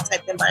town hall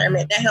type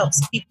environment. That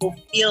helps people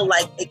feel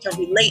like they can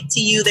relate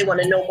to you. They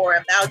want to know more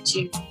about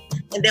you.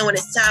 And then when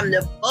it's time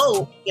to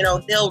vote,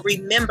 they'll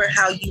remember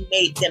how you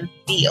made them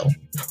feel.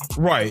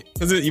 Right.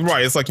 Because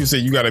it's like you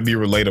said, you got to be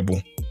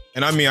relatable.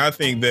 And I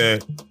think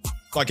that,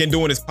 like in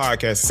doing this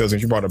podcast, since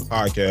you brought up a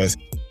podcast,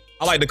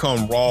 I like to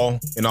come raw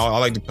and I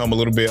like to come a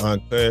little bit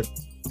uncut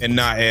and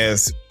not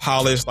as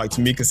polished, like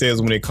Tamika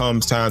says, when it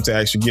comes time to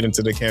actually get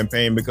into the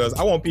campaign, because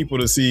I want people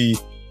to see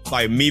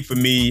like me for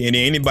me, and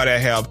anybody I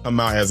have come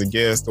out as a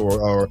guest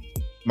or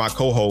my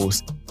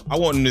co-host, I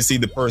want them to see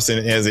the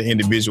person as an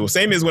individual.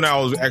 Same as when I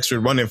was actually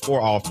running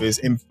for office.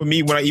 And for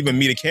me, when I even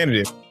meet a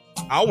candidate,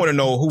 I want to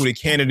know who the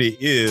candidate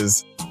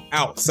is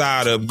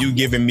outside of you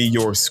giving me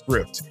your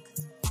script.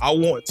 I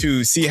want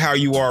to see how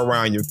you are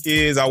around your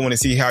kids. I want to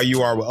see how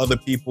you are with other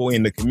people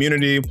in the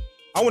community.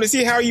 I want to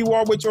see how you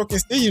are with your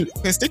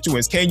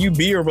constituents. Can you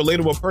be a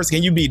relatable person?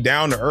 Can you be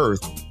down to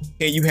earth?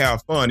 Can you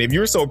have fun? If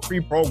you're so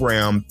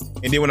pre-programmed,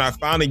 and then when I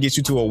finally get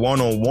you to a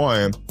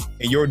one-on-one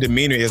and your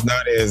demeanor is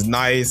not as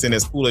nice and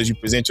as cool as you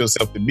present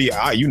yourself to be,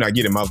 you're not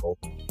getting my vote.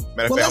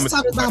 Let's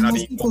talk about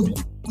most people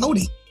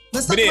voting.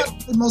 Let's talk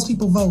about most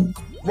people vote.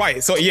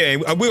 Right. So yeah,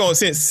 we're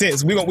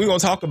gonna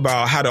talk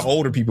about how the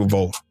older people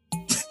vote.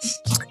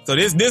 So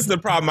this is the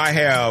problem I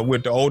have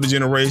with the older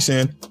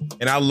generation.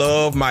 And I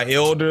love my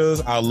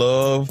elders. I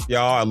love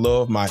y'all. I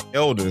love my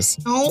elders.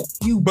 Don't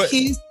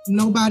piss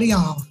nobody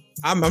off.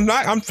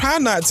 I'm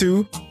trying not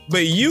to,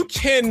 but you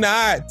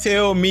cannot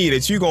tell me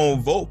that you're going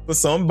to vote for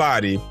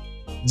somebody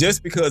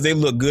just because they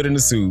look good in the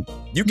suit.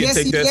 You can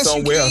take that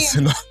somewhere else.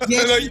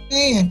 Yes, you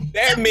can.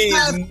 That means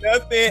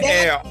nothing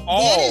at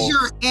all. That is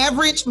your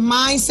average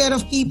mindset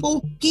of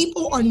people.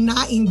 People are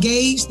not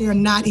engaged. They're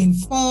not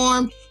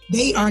informed.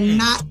 They are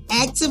not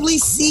actively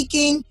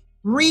seeking,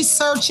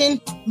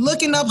 researching,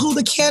 looking up who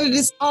the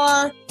candidates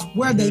are,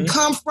 where they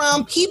come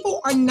from.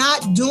 People are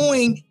not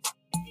doing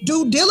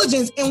due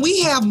diligence, and we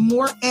have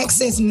more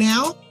access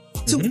now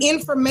to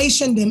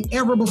information than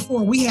ever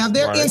before. We have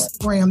their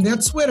Instagram, their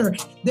Twitter,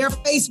 their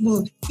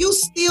Facebook. You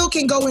still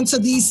can go into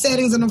these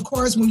settings, and of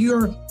course, when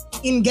you're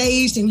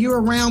engaged and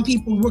you're around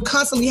people, we're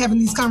constantly having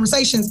these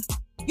conversations.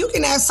 You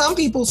can ask some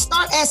people,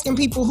 start asking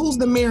people, who's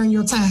the mayor in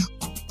your town?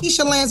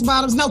 Keisha Lance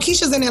Bottoms. No,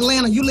 Keisha's in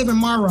Atlanta. You live in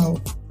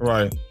Monroe.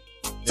 Right.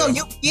 So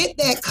you get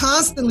that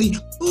constantly.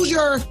 Who's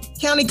your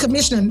county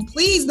commissioner?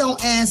 Please don't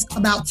ask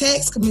about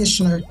tax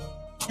commissioner.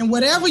 And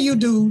whatever you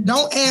do,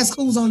 don't ask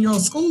who's on your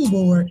school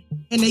board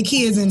and their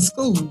kids in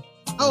school.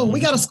 Oh, we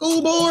got a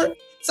school board?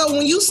 So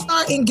when you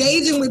start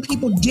engaging with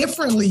people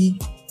differently,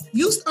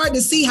 you start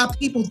to see how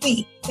people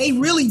think. They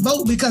really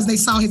vote because they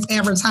saw his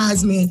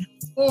advertisement,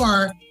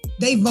 or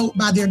they vote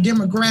by their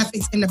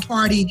demographics in the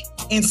party.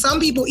 And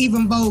some people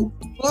even vote,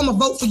 I'm going to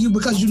vote for you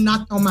because you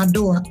knocked on my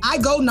door. I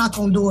go knock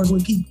on doors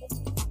with people.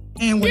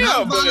 And when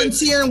I'm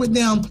volunteering with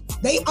them,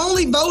 they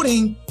only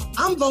voting,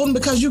 I'm voting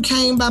because you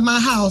came by my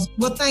house.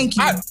 Well, thank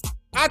you.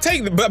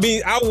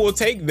 I will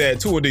take that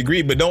to a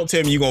degree, but don't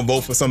tell me you're gonna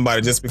vote for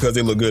somebody just because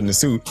they look good in the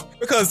suit.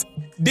 Because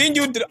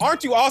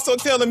aren't you also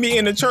telling me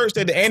in the church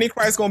that the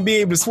Antichrist gonna be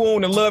able to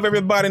swoon and love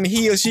everybody and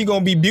he or she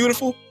gonna be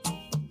beautiful?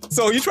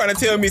 So you're trying to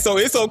tell me, so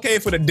it's okay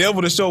for the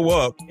devil to show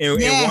up and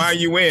why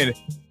you in?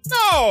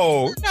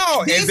 No.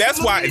 And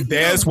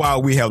that's why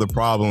we have the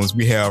problems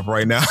we have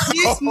right now.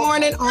 This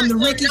morning on the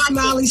Ricky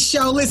Smiley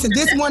Show,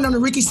 this morning on the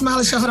Ricky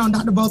Smiley Show, hold on,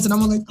 Dr. Bolton, I'm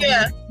gonna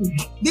let you.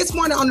 This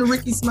morning on the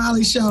Ricky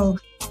Smiley Show,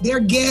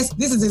 their guest,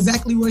 this is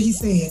exactly what he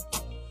said.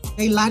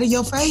 They lie to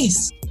your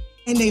face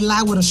and they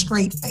lie with a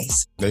straight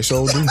face. They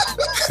sure do.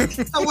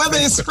 So whether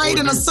it's straight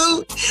in a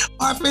suit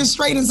or if it's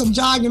straight in some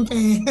jogging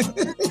pants.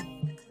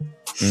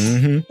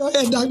 Go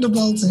ahead, Dr.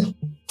 Bolton.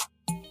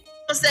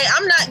 Say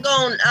I'm not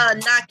going to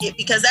knock it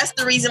because that's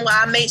the reason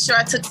why I made sure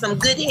I took some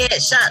good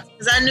headshots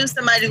because I knew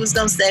somebody was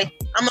going to say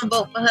I'm going to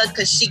vote for her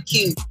because she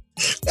cute.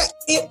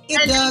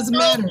 It does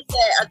matter.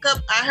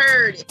 I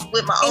heard it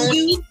with my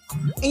own.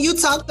 And you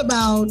talked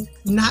about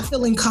not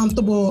feeling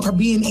comfortable or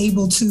being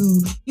able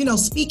to,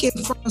 speak in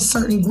front of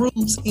certain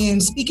groups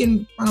and speak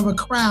in front of a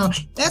crowd.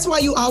 That's why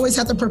you always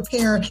have to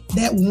prepare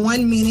that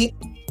 1 minute,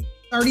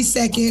 30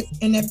 seconds,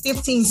 and that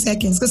 15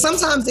 seconds. Because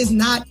sometimes it's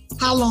not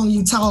how long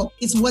you talk,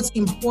 it's what's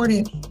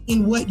important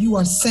in what you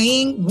are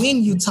saying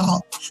when you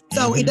talk.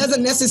 So it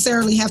doesn't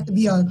necessarily have to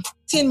be a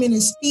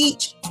 10-minute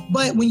speech,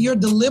 but when you're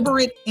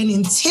deliberate and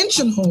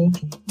intentional,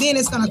 then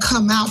it's going to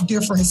come out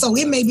different. So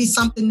it may be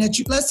something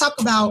that let's talk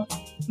about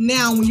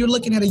now when you're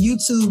looking at a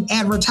YouTube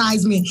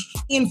advertisement.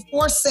 In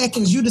 4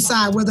 seconds, you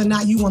decide whether or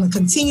not you want to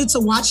continue to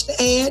watch the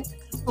ad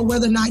or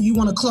whether or not you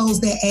want to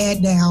close that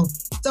ad down.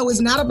 So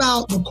it's not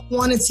about the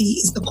quantity,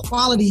 it's the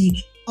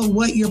quality of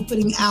what you're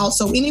putting out.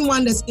 So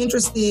anyone that's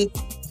interested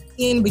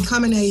in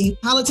becoming a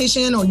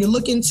politician or you're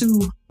looking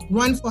to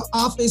run for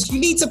office, you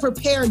need to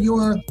prepare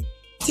your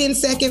 10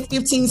 second,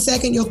 15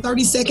 second, your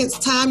 30 seconds,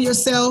 time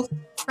yourself,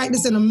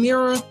 practice in a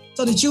mirror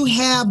so that you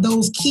have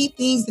those key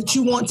things that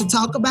you want to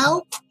talk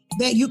about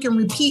that you can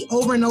repeat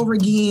over and over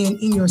again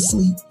in your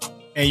sleep.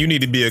 And you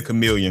need to be a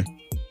chameleon.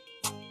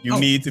 You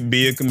need to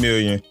be a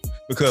chameleon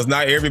because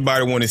not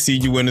everybody want to see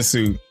you in a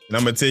suit. And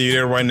I'm going to tell you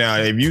that right now.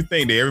 If you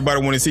think that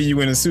everybody want to see you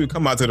in a suit,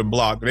 come out to the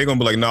block. They're going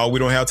to be like, no, we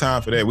don't have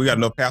time for that. We got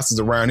enough pastors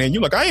around here.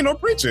 You're like, I ain't no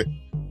preacher.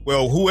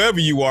 Well, whoever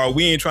you are,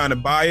 we ain't trying to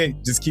buy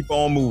it. Just keep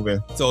on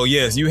moving. So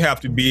yes, you have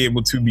to be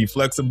able to be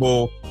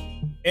flexible.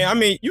 And I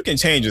mean, you can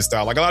change your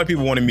style. Like a lot of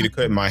people wanted me to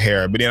cut my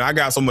hair, but then I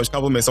got so much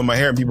compliments on my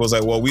hair and people was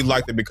like, well, we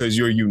liked it because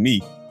you're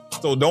unique.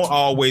 So don't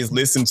always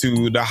listen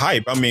to the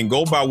hype. I mean,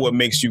 go by what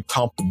makes you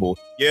comfortable.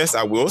 Yes,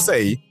 I will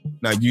say,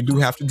 now you do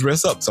have to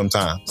dress up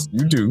sometimes.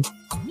 You do.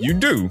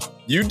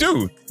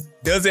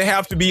 Does it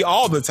have to be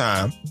all the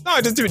time? No,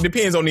 it just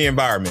depends on the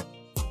environment.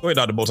 Go ahead,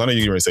 Dr. Bolton. I know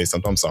you were going to say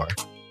something. I'm sorry.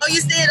 Oh, you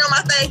see it on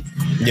my face?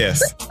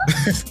 Yes.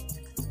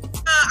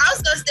 I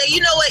was going to say, you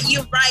know what?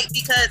 You're right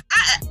because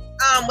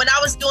when I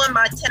was doing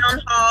my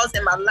town halls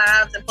and my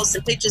lives and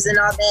posting pictures and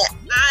all that,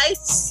 I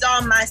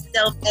saw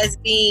myself as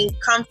being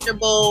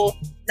comfortable,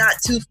 not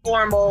too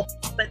formal.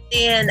 But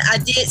then I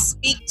did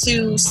speak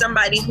to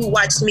somebody who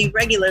watched me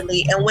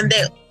regularly. And when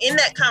they in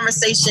that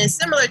conversation,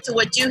 similar to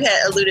what you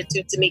had alluded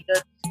to,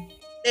 Tamika,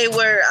 they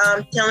were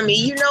telling me,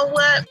 you know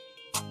what?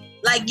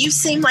 Like, you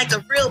seem like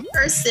a real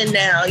person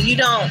now. You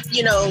don't,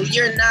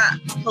 you're not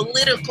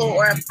political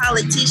or a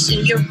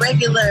politician. You're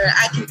regular.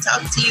 I can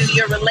talk to you.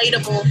 You're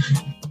relatable.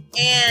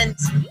 And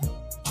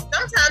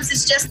sometimes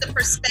it's just the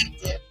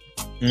perspective.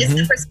 It's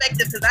the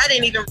perspective because I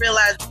didn't even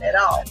realize it at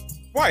all.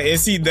 Right. And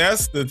see,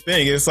 that's the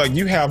thing. It's like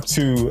you have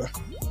to,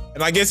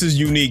 and I guess it's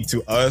unique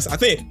to us. I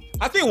think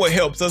what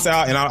helps us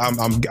out, and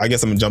I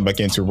guess I'm going to jump back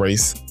into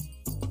race.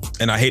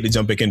 And I hate to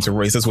jump back into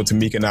race. That's what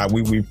Tamika and I,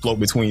 we float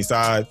between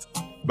sides.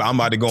 But I'm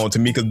about to go on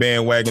Tamika's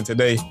bandwagon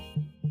today.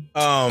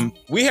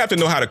 We have to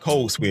know how to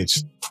code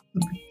switch.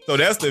 So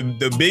that's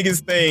the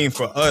biggest thing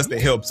for us that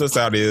helps us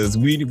out is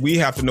we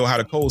have to know how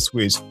to code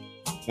switch.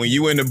 When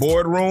you in the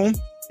boardroom,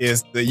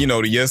 it's the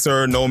yes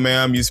sir, no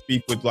ma'am. You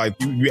speak with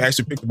you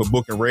actually picked up a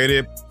book and read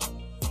it.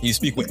 You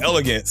speak with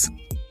elegance.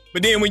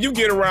 But then when you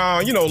get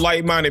around,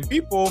 like-minded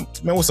people,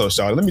 man, what's up,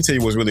 Charlotte? Let me tell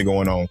you what's really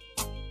going on.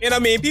 And I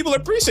mean, people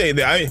appreciate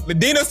that. I mean,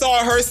 LaDena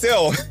saw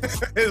herself.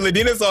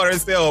 LaDena saw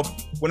herself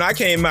when I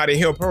came out to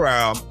help her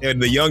out.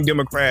 And the Young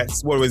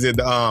Democrats, what was it?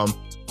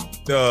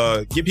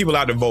 The get people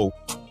out to vote.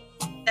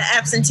 The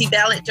absentee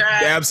ballot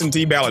drive. The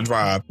absentee ballot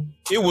drive.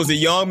 It was a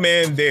young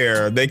man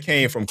there that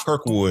came from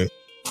Kirkwood.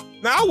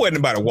 Now, I wasn't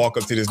about to walk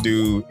up to this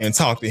dude and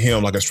talk to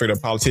him like a straight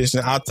up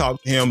politician. I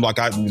talked to him like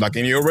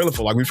any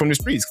irrelevant, like we from the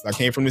streets. I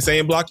came from the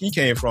same block he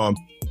came from.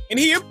 And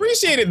he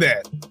appreciated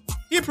that.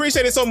 He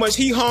appreciated it so much.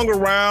 He hung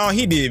around.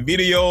 He did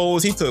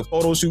videos. He took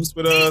photo shoots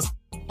with us.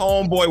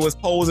 Homeboy was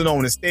posing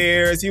on the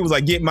stairs. He was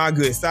like, get my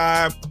good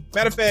side.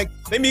 Matter of fact,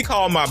 let me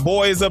call my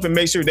boys up and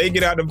make sure they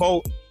get out to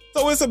vote.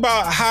 So it's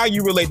about how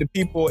you relate to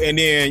people. And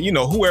then,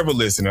 whoever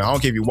listening, I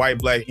don't care if you're white,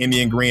 black,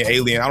 Indian, green,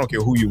 alien, I don't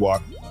care who you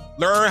are.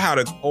 Learn how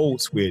to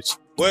code switch.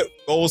 What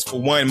goes for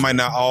one might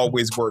not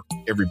always work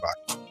for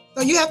everybody.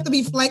 So you have to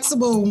be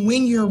flexible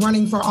when you're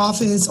running for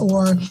office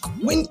or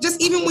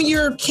even when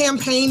you're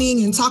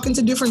campaigning and talking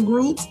to different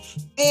groups.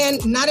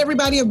 And not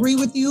everybody agree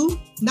with you.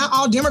 Not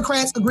all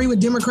Democrats agree with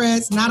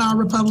Democrats. Not all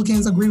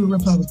Republicans agree with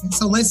Republicans.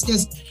 So let's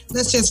just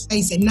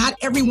face it. Not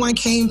everyone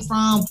came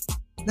from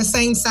the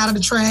same side of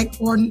the track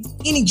or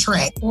any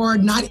track, or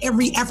not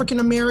every African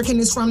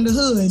American is from the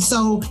hood.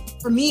 So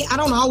for me, I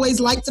don't always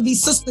like to be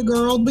sister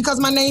girl because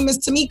my name is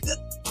Tamika.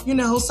 You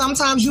know,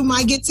 sometimes you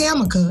might get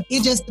Tamika.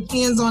 It just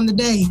depends on the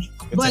day.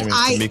 But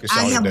I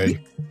have,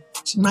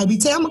 she might be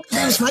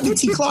Tamika, she might be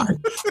T. Clark.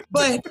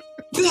 But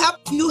you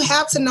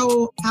have to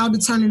know how to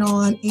turn it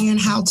on and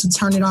how to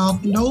turn it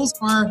off. And those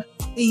are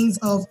things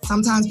of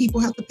sometimes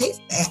people have to pay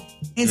for that.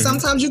 And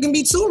sometimes you can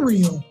be too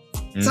real.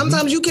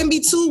 Sometimes you can be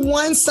too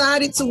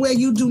one-sided to where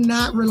you do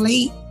not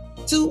relate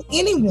to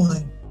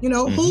anyone. You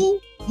know,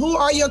 who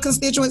are your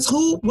constituents?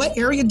 What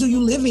area do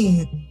you live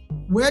in?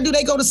 Where do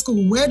they go to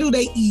school? Where do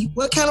they eat?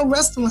 What kind of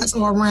restaurants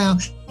are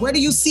around? Where do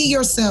you see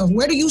yourself?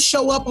 Where do you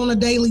show up on a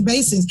daily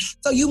basis?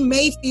 So you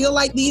may feel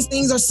like these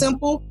things are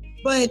simple,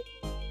 but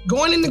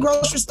going in the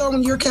grocery store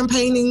when you're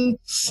campaigning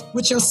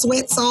with your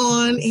sweats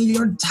on and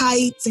your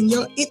tights and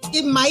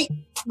it might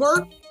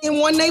work in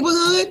one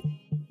neighborhood,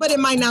 but it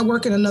might not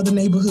work in another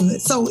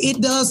neighborhood. So it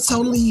does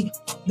totally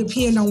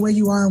depend on where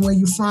you are and where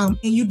you're from.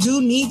 And you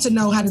do need to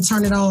know how to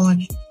turn it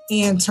on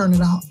and turn it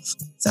off.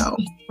 So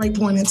great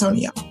point,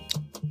 Antonio.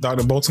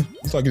 Dr. Bolton,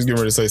 looks like he's getting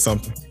ready to say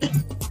something.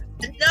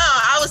 No,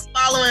 I was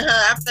following her.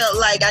 I felt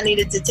like I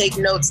needed to take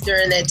notes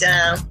during that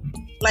time.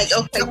 Like,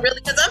 okay, really?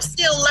 Because I'm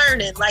still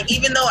learning. Like,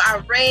 even though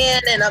I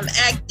ran and I'm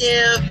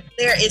active,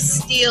 there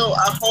is still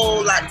a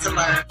whole lot to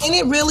learn. And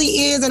it really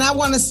is. And I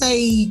want to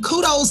say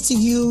kudos to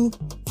you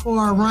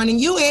for running,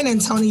 you and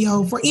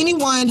Antonio, for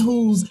anyone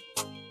who's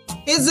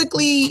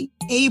physically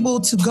able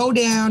to go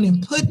down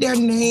and put their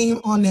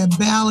name on that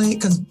ballot,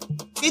 because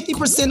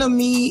 50% of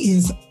me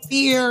is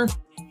fear.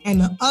 And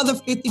the other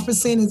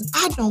 50% is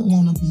I don't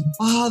want to be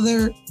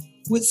bothered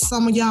with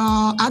some of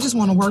y'all. I just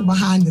want to work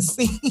behind the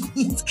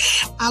scenes.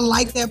 I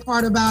like that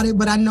part about it,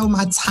 but I know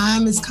my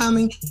time is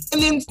coming.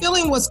 And then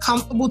feeling what's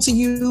comfortable to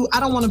you.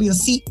 I don't want to be a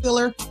seat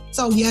filler.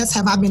 So yes,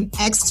 have I been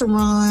asked to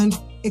run,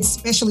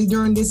 especially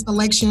during this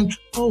election?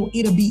 Oh,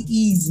 it'll be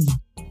easy.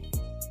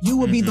 You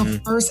will be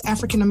the first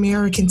African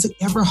American to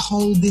ever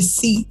hold this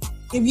seat.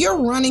 If you're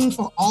running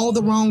for all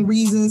the wrong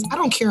reasons, I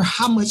don't care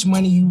how much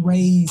money you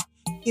raise.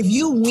 If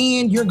you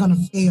win, you're going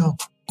to fail.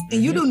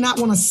 And you do not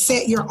want to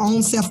set your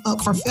own self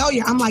up for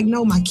failure. I'm like,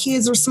 no, my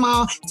kids are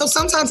small. So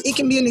sometimes it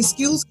can be an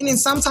excuse, and then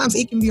sometimes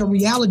it can be a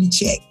reality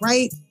check,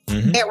 right?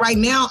 That right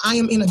now I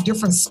am in a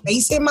different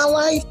space in my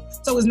life.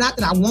 So it's not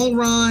that I won't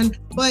run,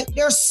 but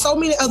there's so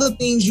many other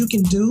things you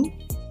can do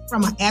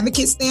from an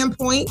advocate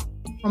standpoint,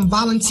 from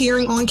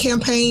volunteering on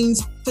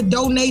campaigns to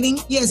donating.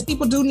 Yes,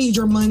 people do need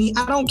your money.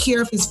 I don't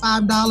care if it's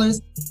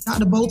 $5.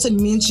 Dr.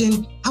 Bolton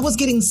mentioned I was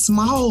getting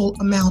small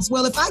amounts.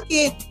 Well, if I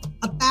get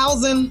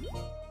 $1,005,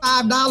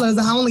 I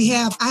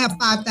have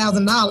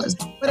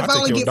 $5,000. But if I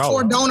only get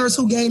 $4 donors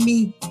who gave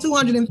me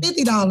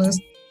 $250,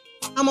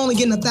 I'm only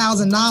getting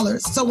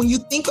 $1,000. So when you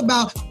think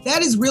about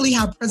that, is really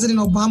how President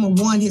Obama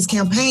won his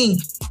campaign.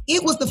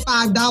 It was the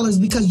 $5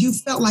 because you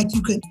felt like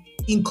you could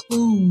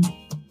include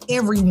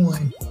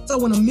everyone. So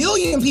when 1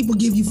 million people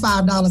give you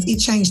 $5, it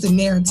changed the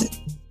narrative.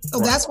 So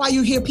that's why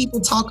you hear people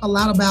talk a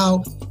lot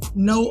about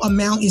no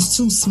amount is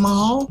too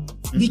small,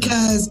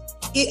 because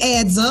it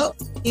adds up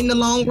in the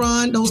long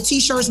run. Those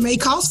t-shirts may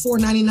cost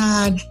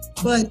 $4.99,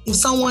 but if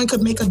someone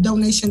could make a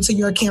donation to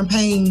your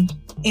campaign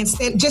and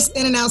just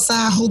standing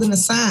outside holding a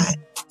sign.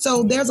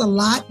 So there's a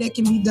lot that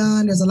can be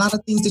done. There's a lot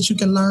of things that you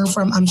can learn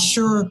from. I'm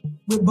sure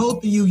with both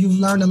of you, you've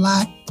learned a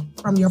lot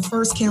from your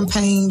first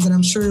campaigns, and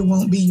I'm sure it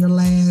won't be your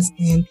last.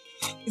 And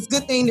it's a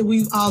good thing that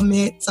we've all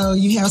met. So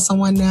you have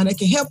someone now that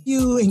can help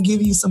you and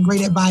give you some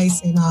great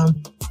advice and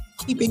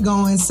keep it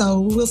going. So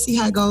we'll see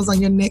how it goes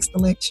on your next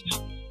election.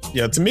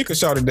 Yeah, Tamika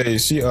Shaw today,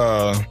 she's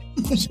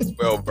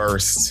well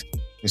versed,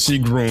 and she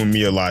groomed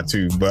me a lot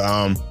too. But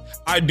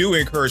I do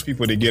encourage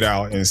people to get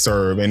out and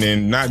serve, and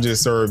then not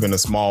just serve in a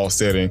small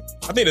setting.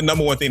 I think the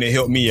number one thing that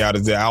helped me out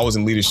is that I was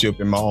in leadership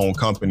in my own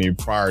company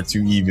prior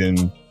to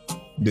even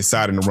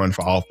deciding to run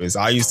for office.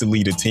 I used to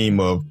lead a team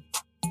of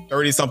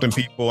 30-something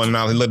people, and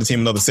I led the team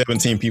another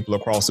 17 people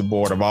across the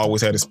board. I've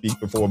always had to speak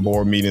before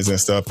board meetings and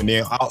stuff. And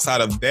then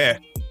outside of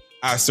that,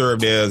 I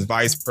served as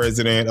vice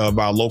president of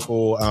our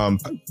local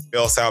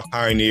Bell South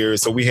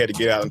Pioneers. So we had to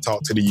get out and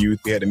talk to the youth.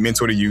 We had to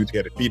mentor the youth. We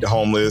had to feed the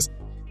homeless.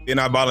 Then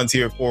I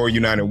volunteered for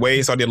United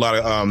Way. So I did a lot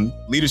of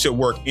leadership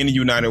work in the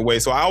United Way.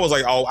 So I was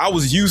like, I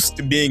was used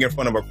to being in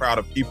front of a crowd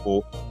of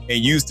people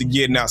and used to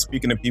getting out,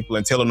 speaking to people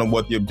and telling them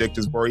what the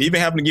objectives were, even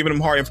having to give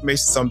them hard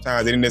information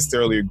sometimes they didn't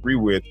necessarily agree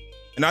with.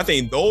 And I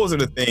think those are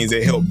the things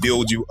that help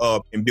build you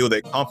up and build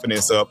that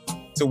confidence up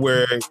to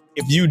where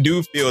if you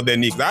do feel that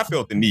need, because I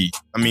felt the need.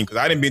 I mean, because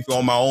I didn't been through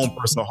all my own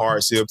personal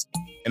hardships,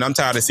 and I'm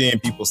tired of seeing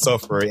people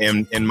suffer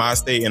in my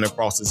state and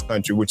across this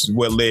country, which is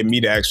what led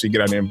me to actually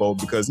get out there and vote.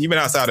 Because even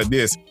outside of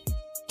this,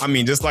 I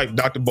mean, just like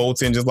Dr.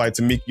 Bolton, just like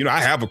Tamika, I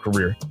have a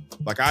career.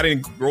 Like, I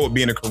didn't grow up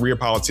being a career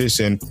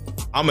politician.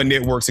 I'm a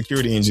network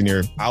security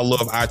engineer. I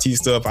love IT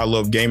stuff. I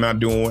love game out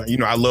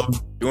doing, I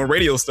love doing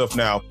radio stuff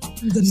now.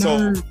 The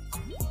nerd.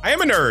 I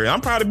am a nerd.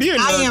 I'm proud to be a nerd.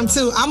 I am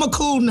too. I'm a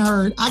cool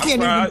nerd. I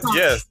can't even talk.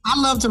 Yes. I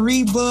love to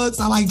read books.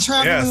 I like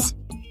traveling. Yes.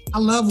 I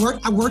love work.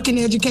 I work in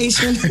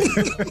education.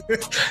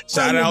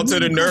 Shout out to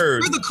the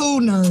nerds. We're the cool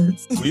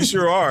nerds. We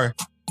sure are.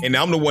 And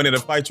I'm the one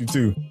that'll fight you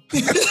too.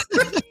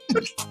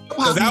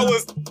 Because I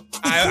was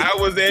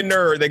that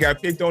nerd that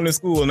got picked on in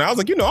school. And I was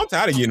like, I'm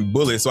tired of getting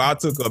bullied. So I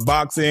took a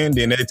boxing,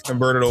 then they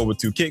converted over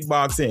to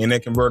kickboxing, and they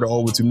converted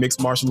over to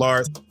mixed martial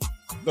arts.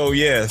 So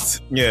yes,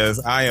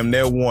 I am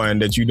that one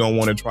that you don't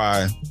want to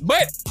try.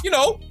 But,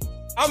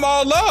 I'm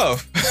all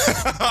love.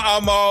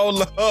 I'm all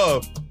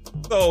love.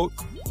 So,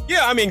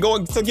 yeah,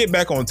 get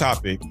back on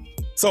topic.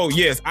 So,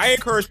 yes, I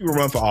encourage people to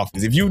run for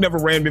office. If you've never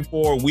ran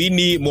before, we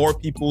need more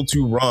people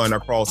to run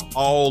across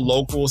all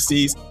local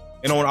seats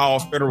and on all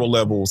federal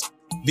levels.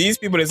 These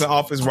people that's in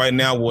office right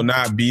now will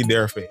not be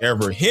there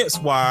forever. Hence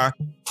why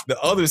the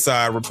other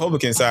side,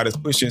 Republican side, is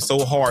pushing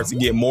so hard to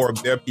get more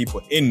of their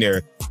people in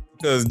there.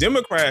 Because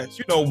Democrats,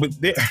 I'm going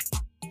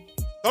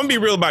to be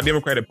real about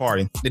Democratic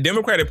Party. The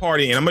Democratic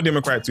Party, and I'm a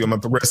Democrat too, I'm a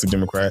progressive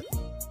Democrat,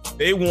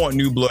 they want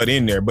new blood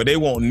in there, but they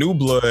want new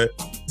blood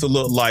to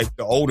look like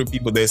the older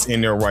people that's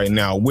in there right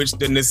now, which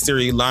doesn't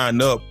necessarily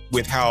line up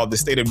with how the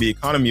state of the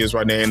economy is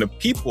right now and the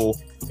people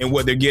and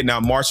what they're getting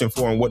out marching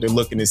for and what they're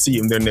looking to see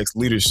in their next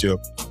leadership.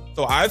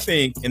 So I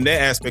think in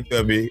that aspect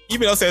of it,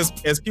 even us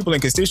as people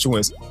and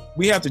constituents,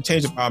 we have to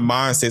change up our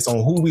mindsets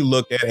on who we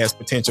look at as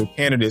potential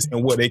candidates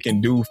and what they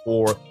can do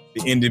for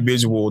the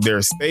individual,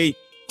 their state,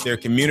 their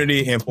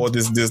community, and for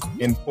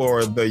and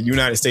for the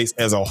United States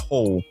as a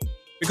whole.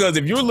 Because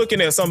if you're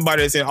looking at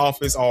somebody that's in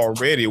office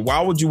already,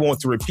 why would you want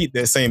to repeat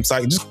that same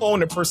cycle? Just clone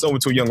that person over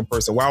to a younger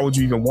person. Why would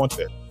you even want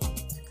that?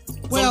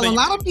 Well, a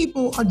lot of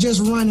people are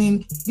just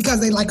running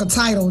because they like a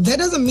title. That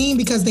doesn't mean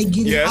because they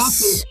get in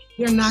office,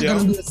 they're not going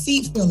to be a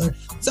seat filler.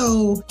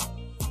 So,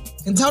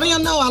 Antonio,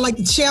 I like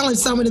to challenge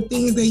some of the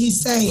things that he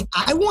say.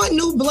 I want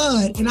new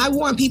blood and I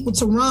want people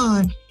to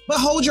run, but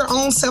hold your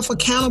own self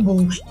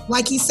accountable.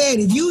 Like he said,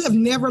 if you have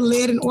never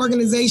led an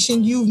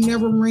organization, you've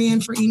never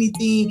ran for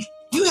anything,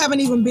 you haven't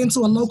even been to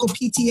a local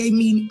PTA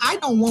meeting, I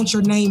don't want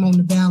your name on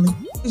the ballot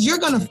because you're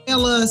going to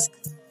fail us.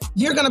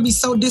 You're going to be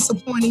so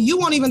disappointed. You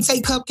won't even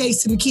take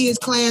cupcakes to the kids'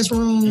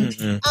 classroom.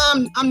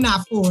 Mm-hmm. I'm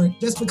not for it.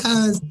 Just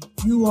because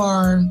you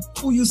are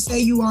who you say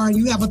you are and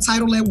you have a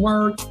title at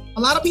work. A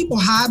lot of people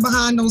hide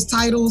behind those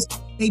titles.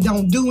 They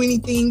don't do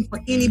anything for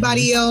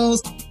anybody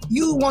else.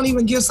 You won't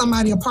even give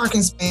somebody a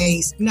parking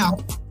space. No,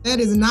 that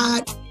is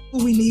not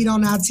who we need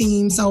on our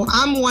team. So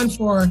I'm one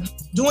for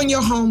doing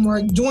your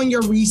homework, doing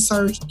your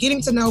research,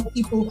 getting to know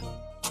people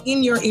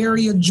in your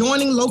area,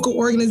 joining local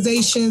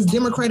organizations,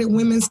 Democratic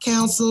Women's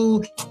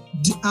Council,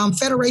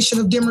 Federation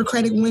of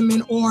Democratic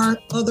Women, or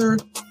other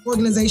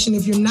organization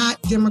if you're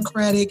not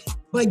Democratic,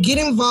 but get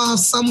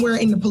involved somewhere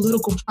in the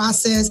political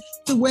process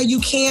to where you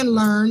can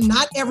learn.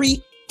 Not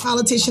every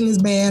politician is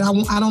bad.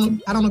 I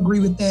don't agree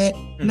with that.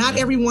 Mm-hmm. Not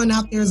everyone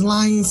out there is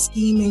lying,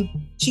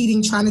 scheming,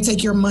 cheating, trying to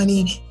take your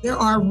money. There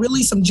are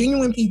really some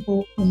genuine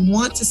people who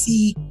want to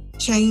see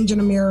change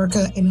in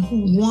America and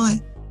who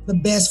want the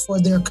best for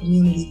their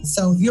community.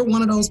 So if you're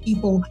one of those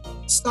people,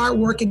 start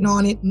working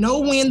on it. Know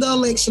when the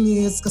election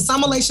is, because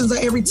some elections are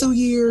every 2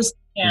 years,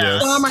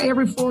 some are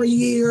every 4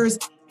 years,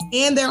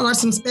 and there are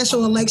some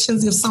special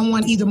elections if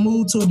someone either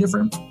moved to a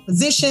different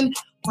position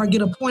or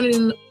get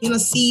appointed in a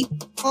seat,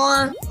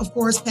 or of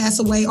course pass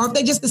away, or if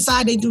they just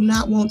decide they do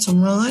not want to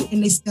run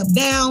and they step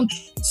down.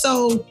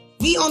 So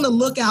be on the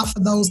lookout for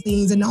those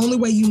things. And the only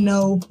way you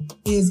know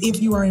is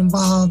if you are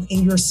involved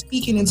and you're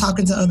speaking and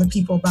talking to other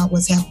people about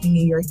what's happening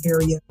in your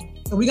area.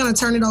 So we're going to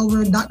turn it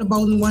over. Dr.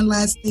 Bolton, one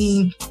last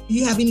thing. Do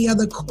you have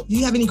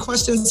any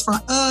questions for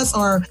us,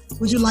 or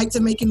would you like to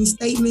make any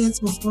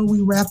statements before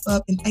we wrap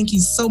up? And thank you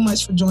so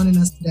much for joining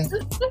us today.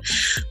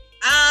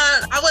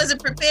 I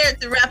wasn't prepared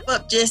to wrap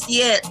up just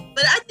yet,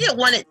 but I did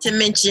wanted to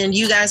mention,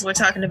 you guys were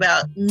talking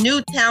about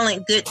new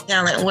talent, good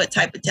talent, and what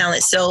type of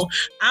talent. So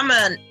I'm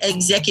an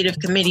executive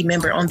committee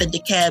member on the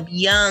DeKalb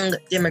Young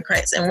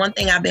Democrats. And one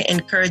thing I've been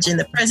encouraging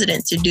the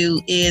president to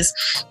do is,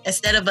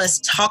 instead of us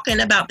talking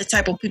about the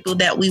type of people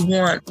that we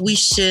want, we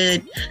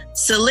should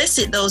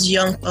solicit those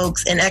young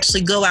folks and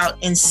actually go out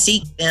and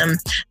seek them.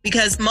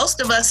 Because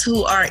most of us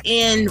who are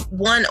in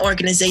one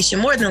organization,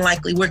 more than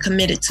likely, we're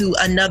committed to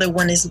another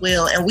one as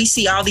well. And we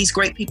see all these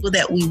great people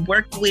that we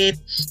work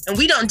with, and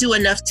we don't do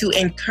enough to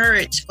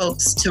encourage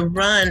folks to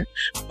run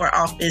for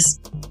office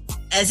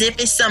as if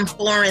it's some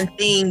foreign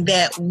thing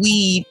that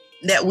we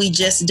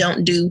just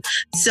don't do.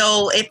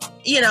 So if,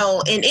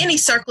 in any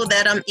circle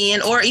that I'm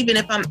in, or even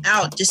if I'm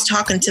out just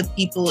talking to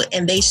people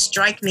and they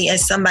strike me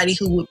as somebody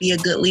who would be a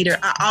good leader,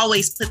 I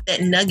always put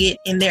that nugget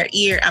in their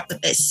ear. I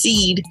put that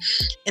seed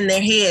in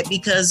their head,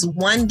 because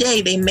one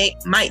day they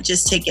might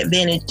just take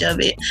advantage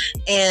of it.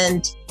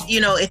 And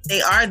if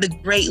they are the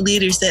great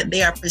leaders that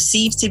they are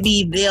perceived to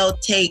be, they'll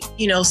take,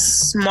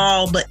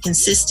 small but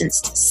consistent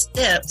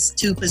steps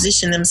to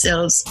position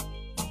themselves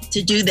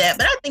to do that.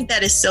 But I think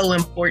that is so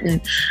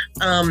important,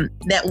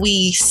 that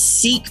we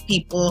seek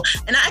people.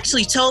 And I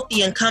actually told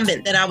the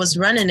incumbent that I was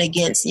running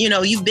against,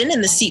 you've been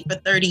in the seat for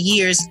 30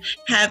 years,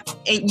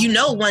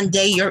 and one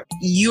day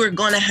you're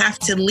going to have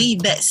to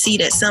leave that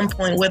seat at some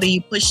point, whether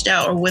you pushed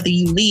out or whether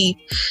you leave.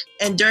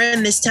 And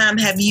during this time,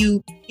 have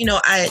you,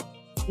 I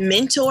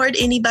mentored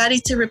anybody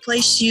to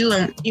replace you?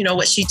 And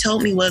what she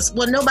told me was,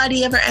 well,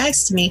 nobody ever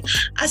asked me.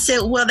 I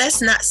said, well,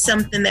 that's not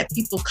something that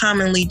people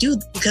commonly do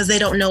because they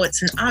don't know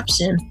it's an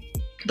option.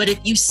 But if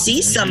you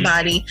see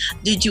somebody,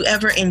 did you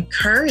ever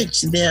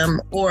encourage them,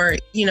 or,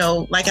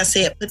 like I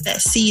said, put that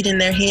seed in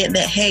their head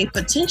that, hey,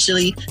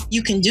 potentially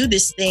you can do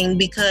this thing?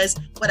 Because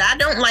what I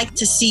don't like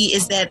to see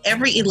is that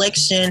every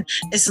election,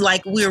 it's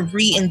like we're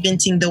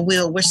reinventing the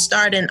wheel. We're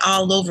starting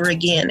all over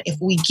again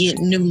if we get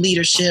new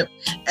leadership,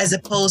 as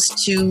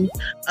opposed to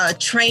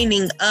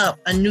training up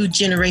a new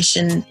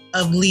generation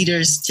of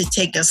leaders to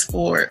take us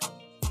forward.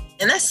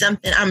 And that's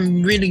something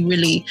I'm really,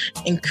 really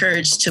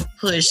encouraged to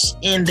push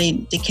in the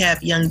DeKalb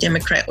Young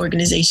Democrat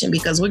organization,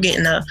 because we're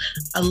getting a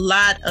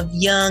lot of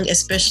young,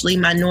 especially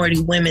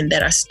minority women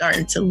that are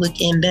starting to look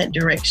in that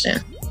direction.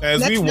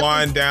 As we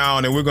wind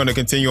down, and we're going to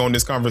continue on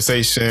this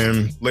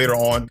conversation later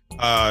on,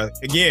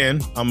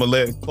 again, I'm going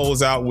to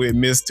close out with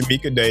Ms.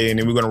 Tamika Day, and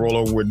then we're going to roll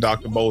over with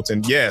Dr.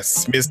 Bolton.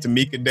 Yes, Ms.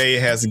 Tamika Day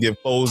has to give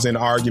closing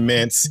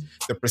arguments,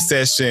 the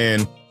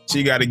procession.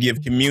 She got to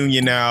give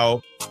communion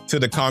out to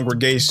the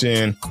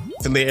congregation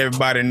to let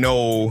everybody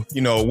know,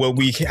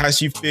 how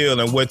she feel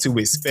and what to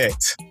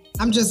expect.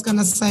 I'm just going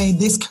to say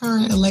this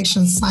current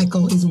election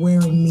cycle is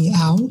wearing me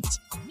out.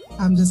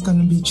 I'm just going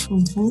to be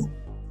truthful.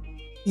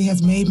 It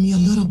has made me a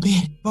little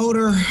bit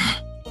voter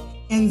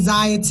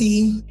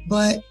anxiety,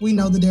 but we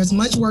know that there's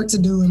much work to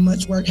do and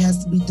much work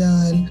has to be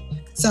done.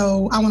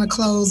 So I want to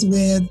close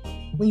with,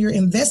 when you're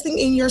investing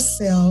in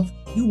yourself,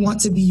 you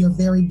want to be your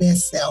very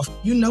best self.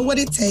 You know what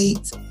it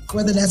takes,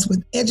 whether that's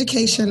with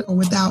education or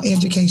without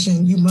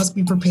education. You must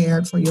be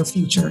prepared for your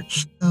future.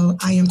 So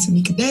I am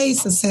Tamika Day.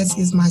 Success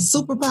is my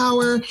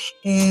superpower.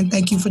 And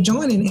thank you for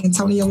joining.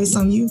 Antonio, it's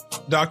on you.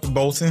 Dr.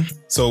 Bolton,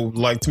 so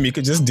like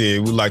Tamika just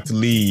did, we'd like to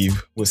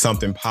leave with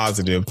something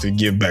positive to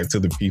give back to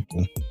the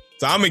people.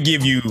 So I'm going to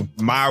give you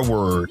my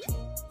word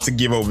to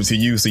give over to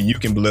you so you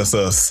can bless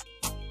us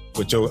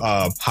with your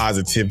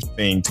positive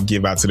thing to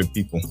give out to the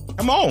people.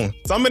 Come on,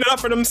 sum it up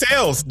for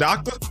themselves,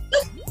 doctor.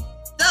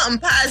 Something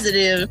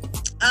positive.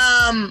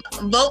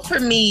 Vote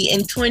for me in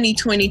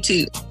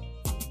 2022.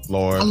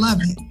 Lord. I love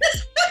it.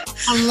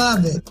 I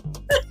love it.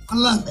 I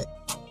love it.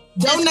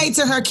 Donate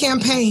to her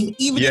campaign,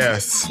 even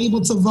if you're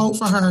able to vote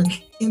for her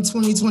in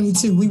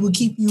 2022. We will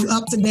keep you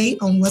up to date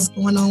on what's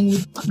going on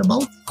with Dr.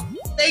 Bolton.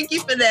 Thank you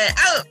for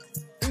that.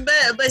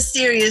 But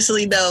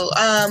seriously though,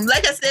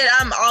 like I said,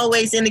 I'm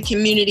always in the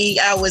community.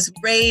 I was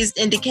raised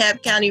in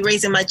DeKalb County,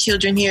 raising my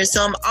children here.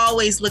 So I'm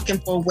always looking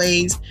for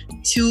ways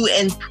to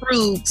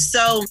improve.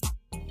 So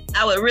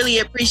I would really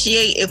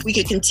appreciate if we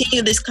could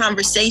continue this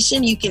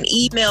conversation. You can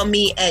email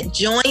me at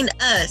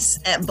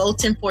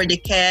joinus@Bolton for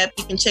DeKalb.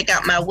 You can check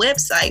out my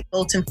website,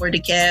 Bolton for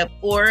DeKalb,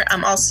 or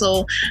I'm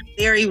also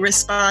very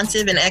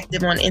responsive and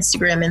active on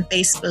Instagram and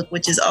Facebook,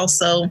 which is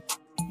also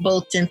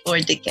Bolton for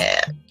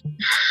DeKalb.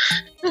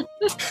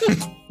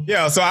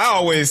 Yeah, so I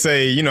always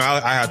say,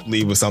 I have to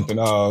leave with something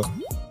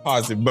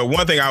positive. But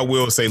one thing I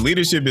will say,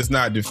 leadership is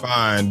not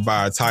defined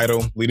by a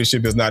title.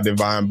 Leadership is not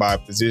defined by a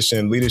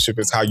position. Leadership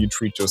is how you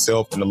treat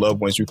yourself and the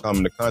loved ones you come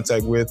into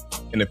contact with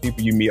and the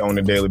people you meet on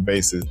a daily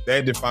basis.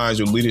 That defines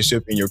your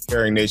leadership and your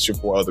caring nature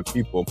for other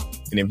people.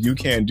 And if you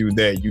can't do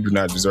that, you do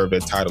not deserve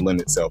that title in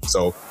itself.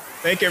 So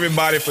thank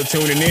everybody for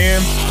tuning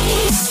in.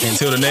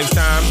 Until the next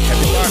time,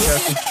 happy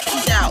podcasting.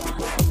 Peace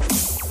out.